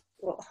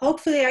 Well,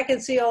 hopefully I can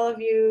see all of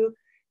you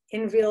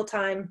in real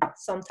time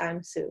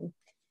sometime soon.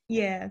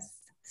 Yes.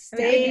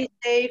 Stay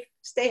safe,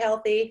 stay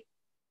healthy.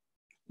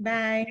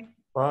 Bye.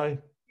 Bye.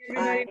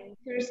 Everybody,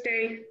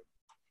 Thursday.